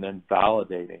important, and then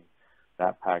validating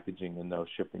that packaging in those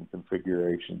shipping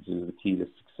configurations is the key to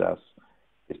success.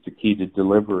 It's the key to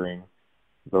delivering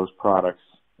those products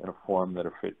in a form that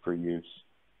are fit for use.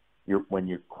 When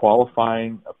you're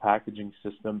qualifying a packaging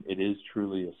system, it is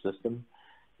truly a system.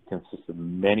 It consists of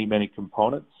many, many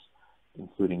components,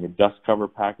 including a dust cover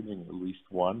packaging, at least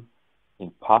one,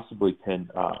 and possibly can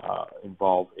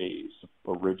involve a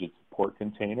rigid support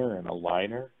container and a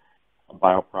liner, a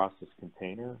bioprocess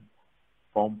container,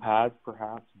 foam pads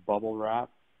perhaps, bubble wrap,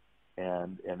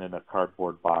 and then a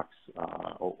cardboard box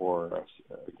or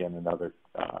again, another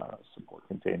support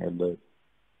container lid.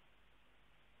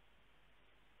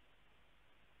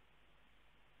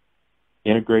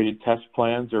 Integrated test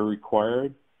plans are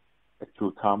required to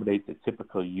accommodate the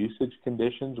typical usage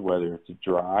conditions, whether it's a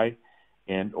dry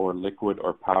and or liquid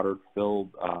or powdered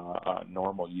filled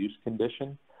normal use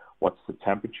condition. What's the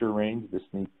temperature range? This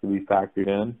needs to be factored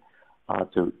in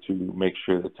to make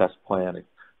sure the test plan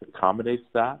accommodates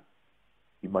that.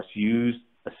 You must use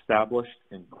established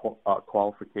and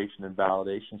qualification and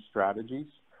validation strategies.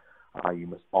 You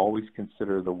must always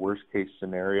consider the worst case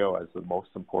scenario as the most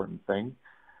important thing.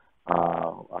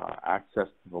 Access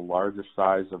to the larger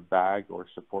size of bag or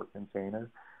support container.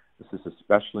 This is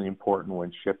especially important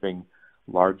when shipping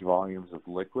large volumes of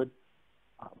liquid.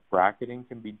 Bracketing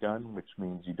can be done, which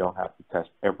means you don't have to test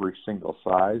every single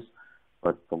size,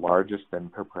 but the largest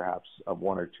and perhaps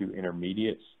one or two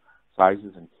intermediate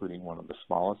sizes, including one of the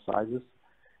smallest sizes.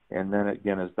 And then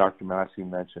again, as Dr. Masy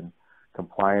mentioned,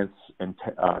 compliance and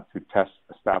to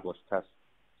established test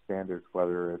standards,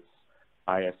 whether it's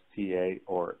ISTA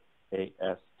or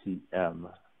ASTM.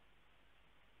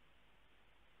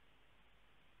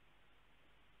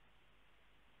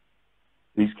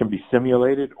 These can be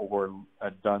simulated or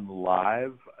done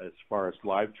live. As far as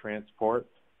live transport,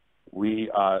 we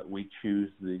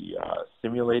choose the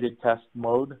simulated test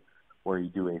mode, where you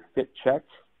do a fit check,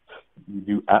 you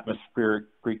do atmospheric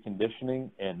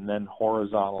preconditioning, and then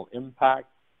horizontal impact,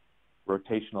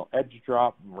 rotational edge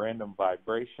drop, random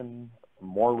vibration,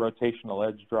 more rotational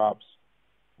edge drops,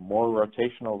 more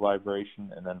rotational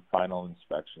vibration, and then final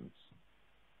inspections.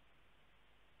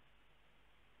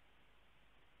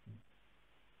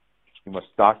 You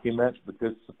must document. The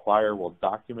goods supplier will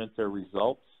document their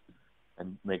results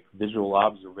and make visual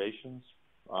observations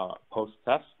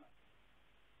post-test,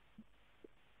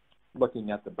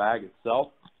 looking at the bag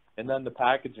itself, and then the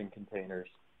packaging containers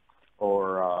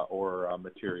or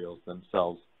materials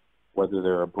themselves whether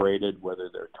they're abraded, whether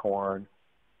they're torn,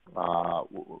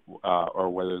 or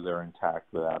whether they're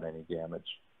intact without any damage.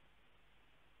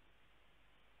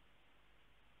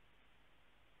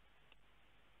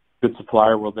 The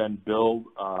supplier will then build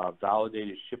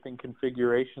validated shipping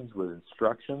configurations with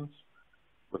instructions,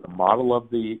 with a model of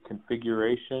the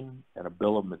configuration and a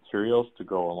bill of materials to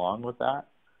go along with that,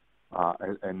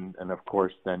 and of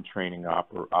course then training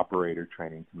operator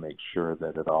training to make sure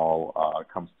that it all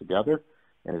comes together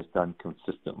and is done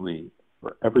consistently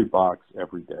for every box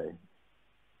every day.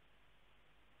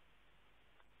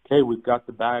 Okay, we've got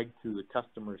the bag to the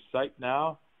customer's site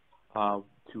now.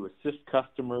 To assist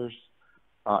customers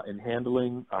in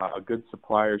handling, a good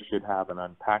supplier should have an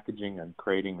unpackaging,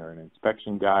 uncrating, or an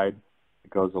inspection guide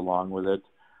that goes along with it.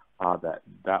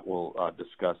 That will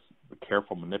discuss the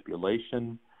careful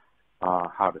manipulation,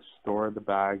 how to store the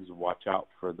bags, watch out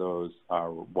for those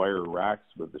wire racks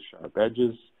with the sharp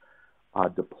edges,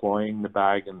 deploying the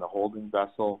bag in the holding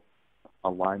vessel,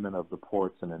 alignment of the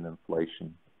ports, and an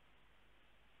inflation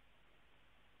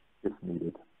if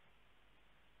needed.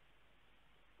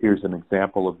 Here's an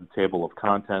example of the table of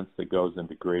contents that goes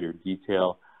into greater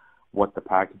detail, what the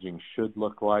packaging should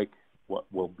look like, what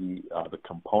will be the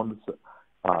components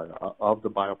of the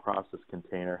bioprocess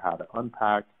container, how to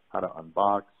unpack, how to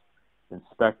unbox,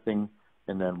 inspecting,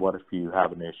 and then what if you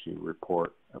have an issue,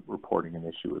 reporting an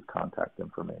issue with contact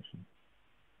information.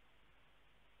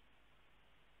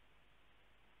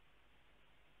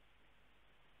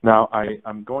 Now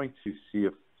I'm going to see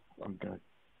if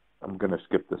I'm going to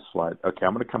skip this slide. Okay,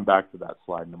 I'm going to come back to that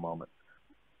slide in a moment.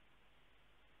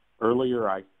 Earlier,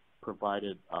 I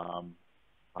provided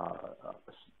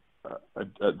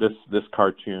this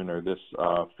cartoon or this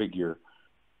figure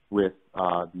with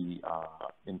the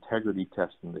integrity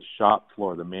testing, the shop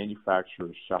floor, the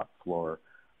manufacturer's shop floor,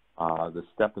 the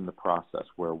step in the process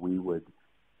where we would,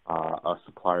 a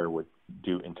supplier would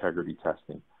do integrity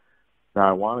testing. Now,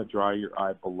 I want to draw your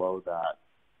eye below that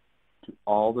to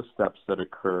all the steps that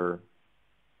occur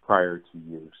prior to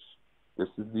use. This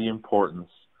is the importance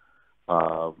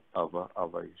of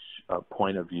a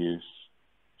point of use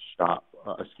shop,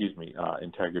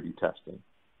 integrity testing.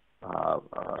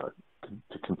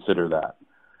 To consider that.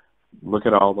 Look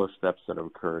at all those steps that have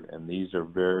occurred, and these are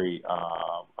very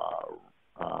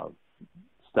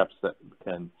steps that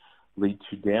can lead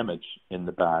to damage in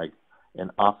the bag, and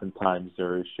oftentimes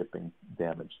there is shipping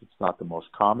damage. It's not the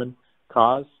most common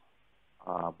cause,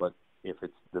 but if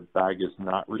the bag is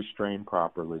not restrained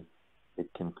properly, it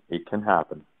can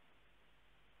happen.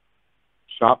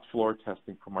 Shop floor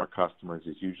testing from our customers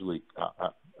is usually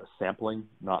sampling,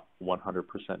 not 100%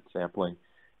 sampling,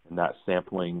 and that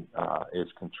sampling is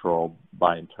controlled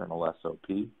by internal SOP.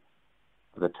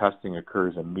 The testing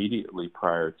occurs immediately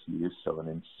prior to use, so an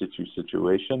in situ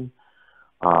situation.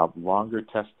 Longer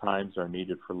test times are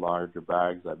needed for larger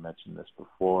bags. I've mentioned this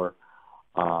before.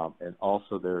 And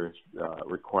also there is a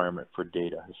requirement for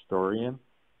data historian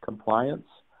compliance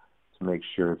to make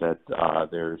sure that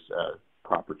there's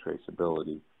proper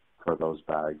traceability for those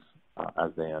bags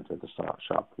as they enter the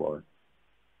shop floor.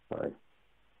 Sorry,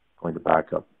 going to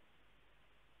back up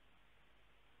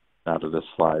now to this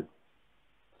slide.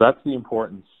 So that's the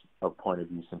importance of point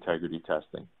of use integrity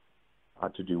testing.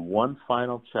 To do one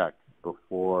final check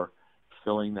before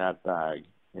filling that bag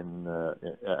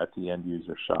at the end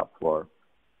user shop floor.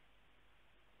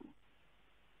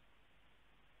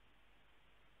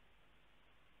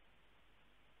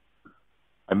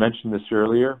 I mentioned this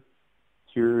earlier.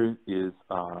 Here is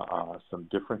some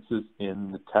differences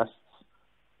in the tests.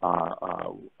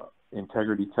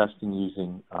 Integrity testing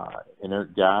using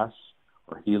inert gas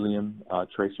or helium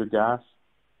tracer gas,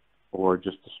 or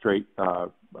just a straight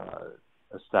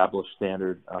established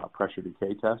standard pressure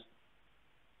decay test.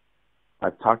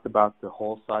 I've talked about the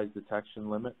hole size detection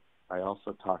limit. I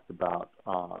also talked about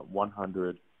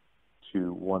 100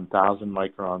 to 1,000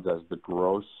 microns as the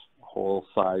gross hole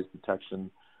size detection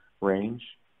range.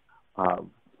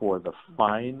 For the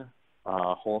fine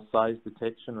hole size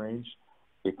detection range,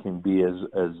 it can be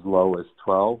as low as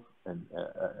 12 and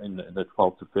in the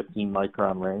 12 to 15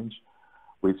 micron range.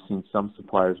 We've seen some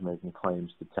suppliers making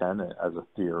claims to 10 as a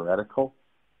theoretical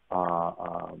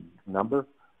number.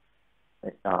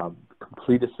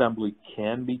 Complete assembly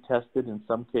can be tested in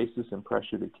some cases in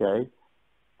pressure decay,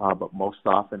 but most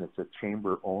often it's a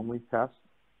chamber-only test.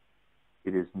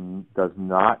 It does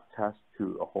not test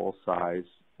to a hole size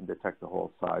and detect the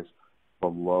hole size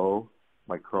below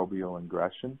microbial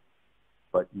ingression,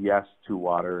 but yes to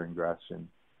water ingression,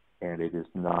 and it is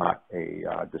not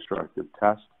a destructive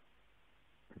test.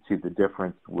 You can see the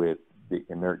difference with the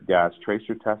inert gas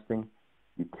tracer testing.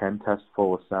 You can test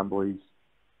full assemblies,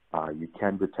 You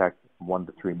can detect 1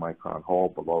 to 3 micron hole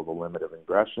below the limit of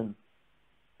ingression,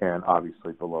 and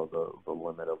obviously below the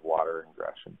limit of water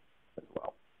ingression as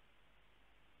well.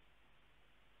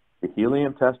 The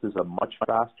helium test is a much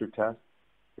faster test.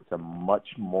 It's a much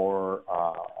more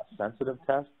sensitive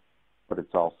test, but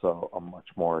it's also a much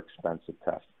more expensive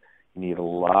test. You need a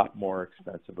lot more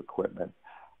expensive equipment,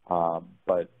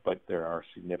 but there are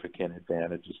significant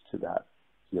advantages to that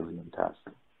helium test.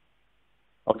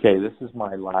 Okay, this is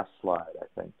my last slide,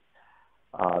 I think.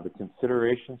 The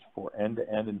considerations for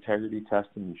end-to-end integrity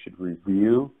testing: you should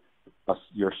review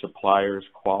your supplier's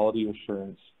quality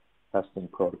assurance testing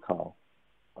protocol.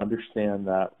 Understand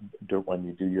that when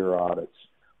you do your audits.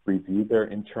 Review their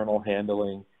internal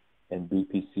handling and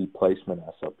BPC placement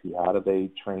SOP. How do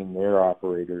they train their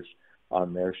operators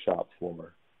on their shop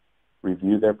floor?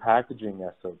 Review their packaging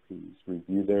SOPs.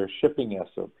 Review their shipping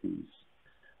SOPs.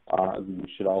 You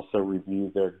should also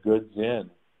review their goods in,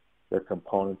 their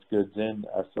components goods in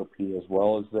SOP, as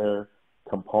well as their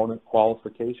component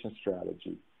qualification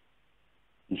strategy.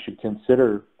 You should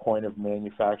consider point of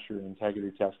manufacturer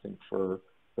integrity testing for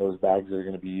those bags that are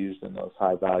going to be used in those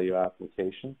high value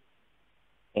applications,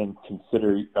 and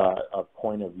consider a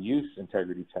point of use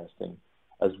integrity testing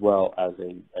as well as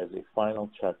a final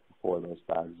check before those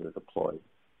bags are deployed.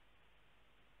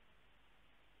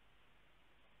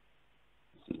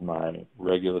 This is my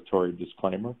regulatory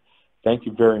disclaimer. Thank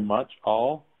you very much,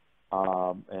 all,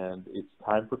 and it's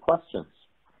time for questions.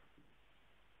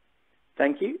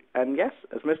 Thank you. And yes,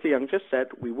 as Mr. Young just said,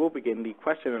 we will begin the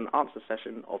question and answer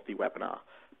session of the webinar.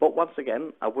 But once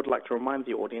again, I would like to remind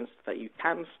the audience that you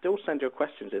can still send your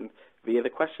questions in via the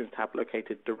questions tab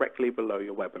located directly below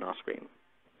your webinar screen.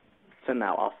 So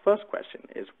now our first question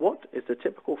is, what is the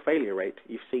typical failure rate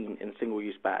you've seen in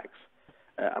single-use bags?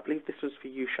 I believe this was for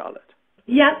you, Charlotte.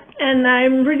 Yeah, and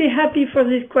I'm really happy for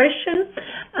this question.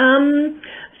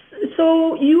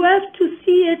 So you have to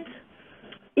see it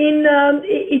in,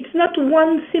 it's not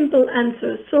one simple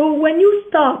answer. So when you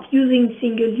start using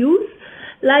single-use,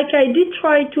 like I did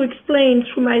try to explain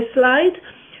through my slide,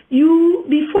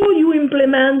 before you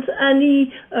implement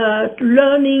any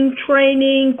learning,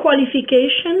 training,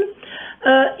 qualification,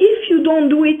 if you don't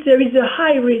do it, there is a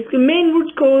high risk. The main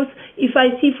root cause, if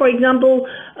I see, for example,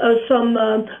 some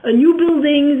new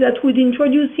buildings that would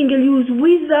introduce single-use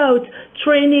without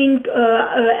training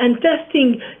and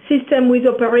testing system with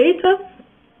operator,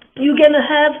 you're going to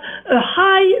have a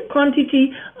high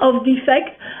quantity of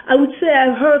defect. I would say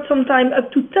I've heard sometimes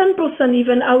up to 10%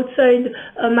 even outside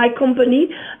my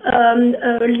company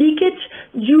leakage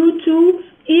due to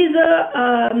either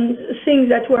things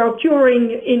that were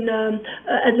occurring in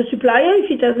as a supplier, if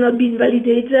it has not been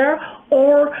validated there,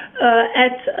 or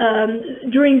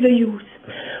during the use.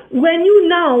 When you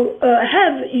now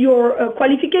have your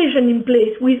qualification in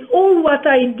place with all what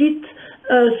I did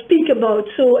speak about,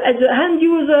 so as a end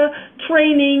user,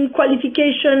 training,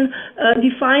 qualification,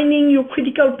 defining your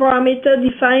critical parameter,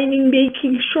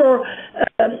 making sure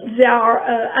they are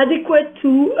adequate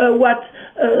to what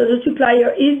the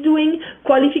supplier is doing,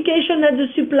 qualification at the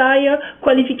supplier,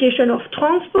 qualification of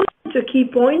transport, it's a key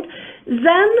point.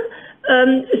 Then,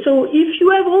 so if you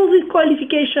have all this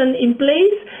qualification in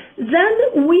place, then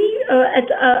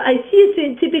I see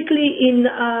it typically in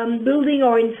building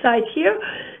or inside here,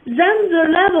 then the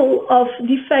level of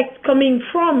defect coming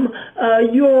from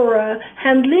your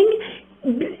handling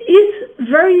is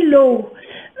very low.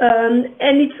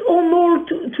 And it's almost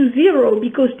to zero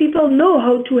because people know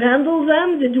how to handle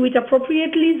them, they do it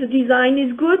appropriately, the design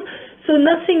is good, so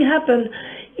nothing happened.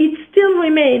 It still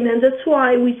remains, and that's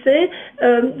why we say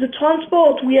the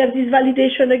transport, we have this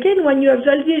validation again. When you have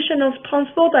validation of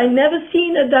transport, I never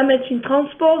seen a damage in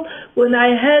transport when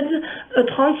I had a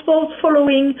transport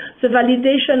following the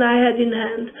validation I had in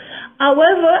hand.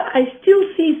 However, I still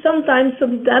see sometimes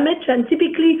some damage, and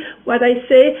typically what I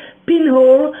say,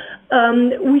 pinhole,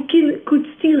 we could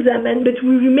steal them, but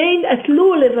we remain at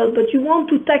low level, but you want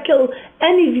to tackle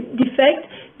any defect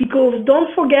because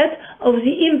don't forget of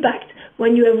the impact.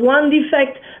 When you have one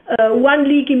defect, one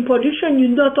leak in production, you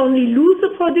not only lose the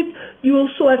product, you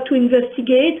also have to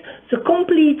investigate the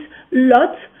complete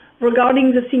lot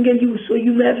regarding the single use. So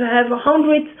you may have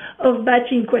hundreds of batch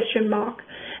in question mark.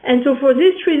 And so for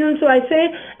this reason, so I say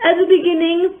at the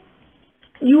beginning,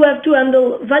 you have to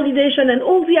handle validation and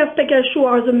all the aspects I show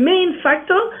are the main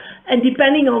factor. And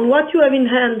depending on what you have in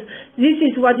hand, this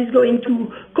is what is going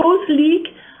to cause leak.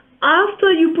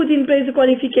 After you put in place the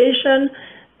qualification,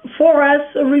 for us,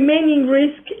 a remaining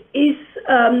risk is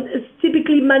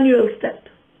typically manual step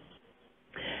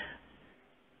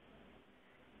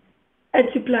at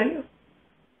supplier.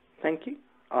 Thank you.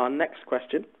 Our next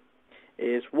question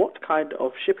is what kind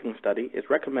of shipping study is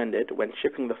recommended when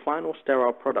shipping the final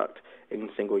sterile product in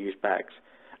single-use bags?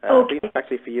 I think it's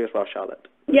actually for you as well, Charlotte.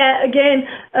 Yeah, again,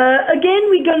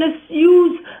 we're going to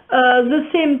use the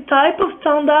same type of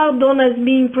standard Don has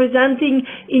been presenting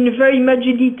in very much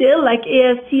detail, like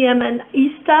ASTM and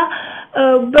ISTA,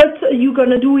 but you're going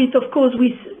to do it, of course,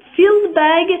 with filled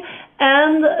bag,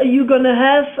 and you're going to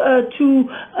have to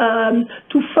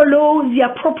follow the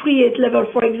appropriate level.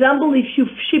 For example, if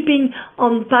you're shipping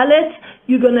on pallets,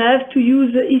 you're going to have to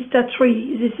use the ISTA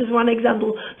 3. This is one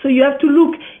example. So you have to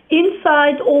look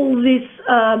inside all these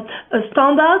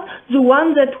standards, the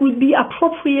one that would be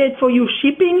appropriate for your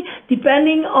shipping,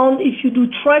 depending on if you do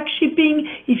truck shipping,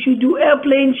 if you do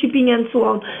airplane shipping, and so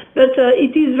on. But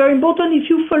it is very important, if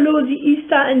you follow the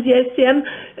ISTA and the STM,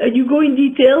 you go in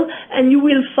detail, and you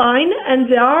will find, and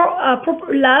there are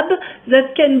proper labs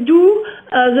that can do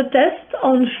the test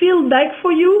on filled bag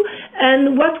for you.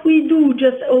 And what we do,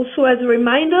 just also as a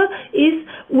reminder, is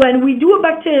when we do a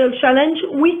bacterial challenge,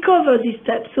 we cover these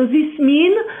steps. So this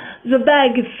means the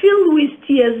bag filled with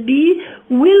TSB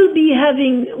will be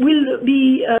having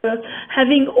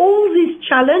all these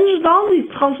challenges done, this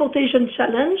transportation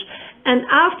challenge, and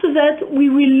after that we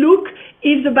will look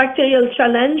if the bacterial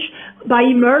challenge by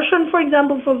immersion, for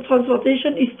example, for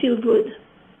transportation is still good.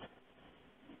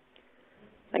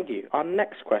 Thank you. Our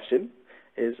next question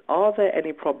is, are there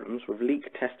any problems with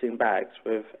leak testing bags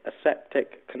with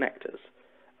aseptic connectors?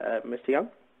 Mr. Young,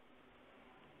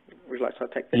 would you like to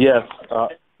take this? Yes.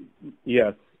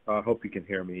 Yes. I hope you can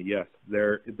hear me. Yes,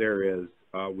 there is.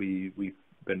 We've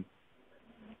been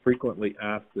frequently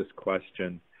asked this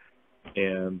question,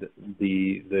 and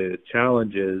the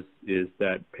challenge is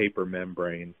that paper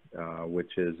membrane,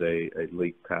 which is a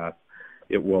leak path.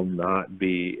 It will not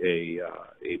be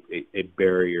a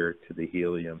barrier to the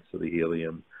helium, so the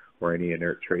helium or any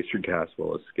inert tracer gas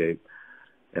will escape.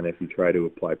 And if you try to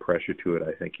apply pressure to it,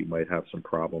 I think you might have some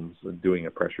problems doing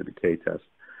a pressure decay test.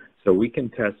 So we can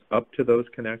test up to those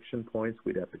connection points.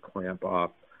 We'd have to clamp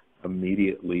off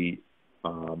immediately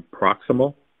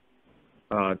proximal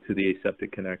to the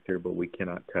aseptic connector, but we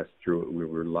cannot test through it. We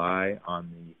rely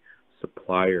on the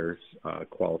supplier's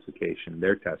qualification,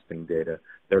 their testing data,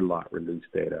 their lot release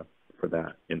data for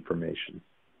that information.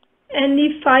 And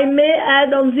if I may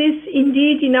add on this,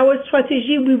 indeed, in our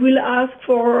strategy, we will ask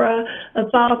for a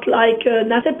part like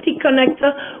an aseptic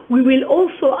connector. We will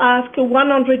also ask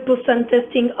 100%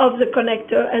 testing of the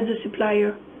connector at the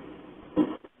supplier.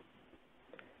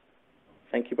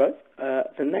 Thank you both.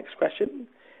 The next question,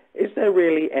 is there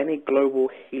really any global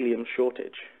helium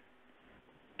shortage?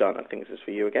 Don, I think this is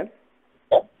for you again.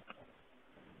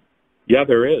 Yeah,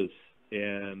 there is.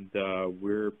 And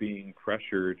we're being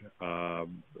pressured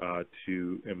and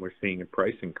we're seeing a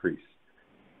price increase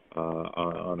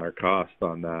on our cost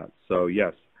on that. So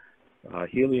yes,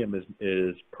 helium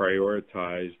is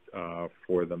prioritized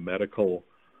for the medical,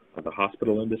 the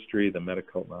hospital industry, the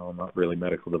medical, well, not really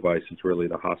medical device, it's really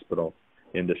the hospital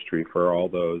industry for all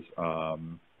those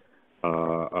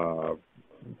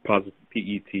positive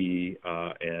PET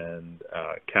and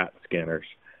CAT scanners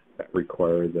that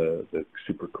require the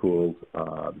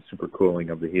supercooling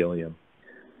of the helium.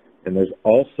 And there's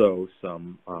also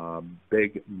some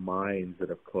big mines that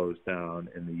have closed down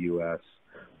in the U.S.,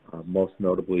 most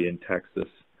notably in Texas.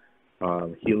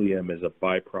 Helium is a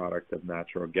byproduct of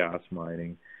natural gas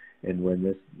mining, and when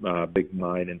this big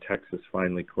mine in Texas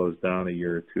finally closed down a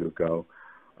year or two ago,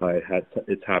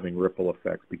 it's having ripple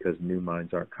effects because new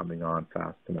mines aren't coming on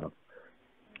fast enough.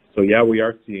 So yeah, we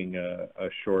are seeing a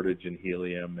shortage in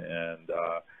helium and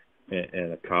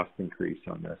a cost increase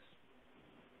on this.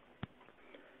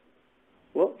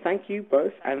 Well, thank you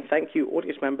both, and thank you,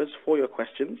 audience members, for your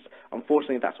questions.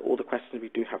 Unfortunately, that's all the questions we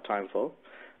do have time for.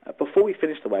 Before we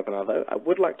finish the webinar, though, I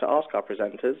would like to ask our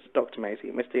presenters, Dr. Masy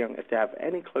and Mr. Young, if they have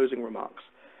any closing remarks.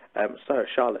 So,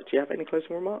 Charlotte, do you have any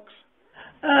closing remarks?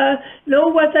 No,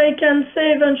 what I can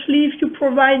say eventually, if you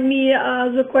provide me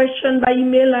the question by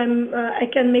email, I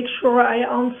can make sure I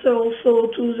answer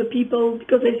also to the people,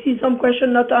 because I see some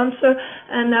question not answered,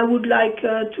 and I would like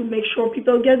to make sure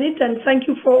people get it. And thank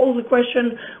you for all the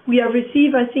questions we have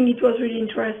received. I think it was really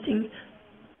interesting.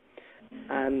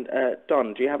 And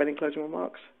Don, do you have any closing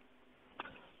remarks?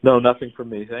 No, nothing from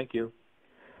me. Thank you.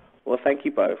 Well, thank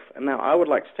you both. And now I would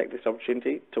like to take this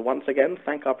opportunity to once again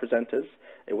thank our presenters.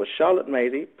 It was Charlotte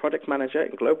Masy, Product Manager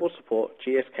in Global Support,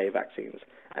 GSK Vaccines,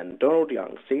 and Donald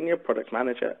Young, Senior Product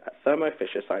Manager at Thermo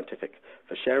Fisher Scientific,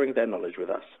 for sharing their knowledge with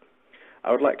us.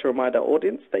 I would like to remind our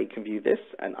audience that you can view this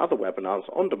and other webinars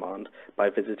on demand by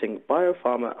visiting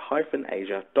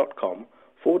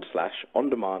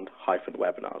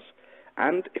biopharma-asia.com/on-demand-webinars.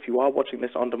 And if you are watching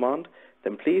this on demand,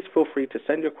 then please feel free to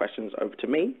send your questions over to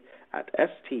me at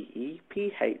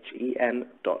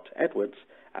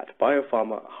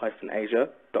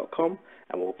stephen.edwards@biopharma-asia.com,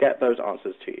 and we'll get those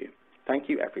answers to you. Thank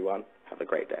you, everyone. Have a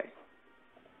great day.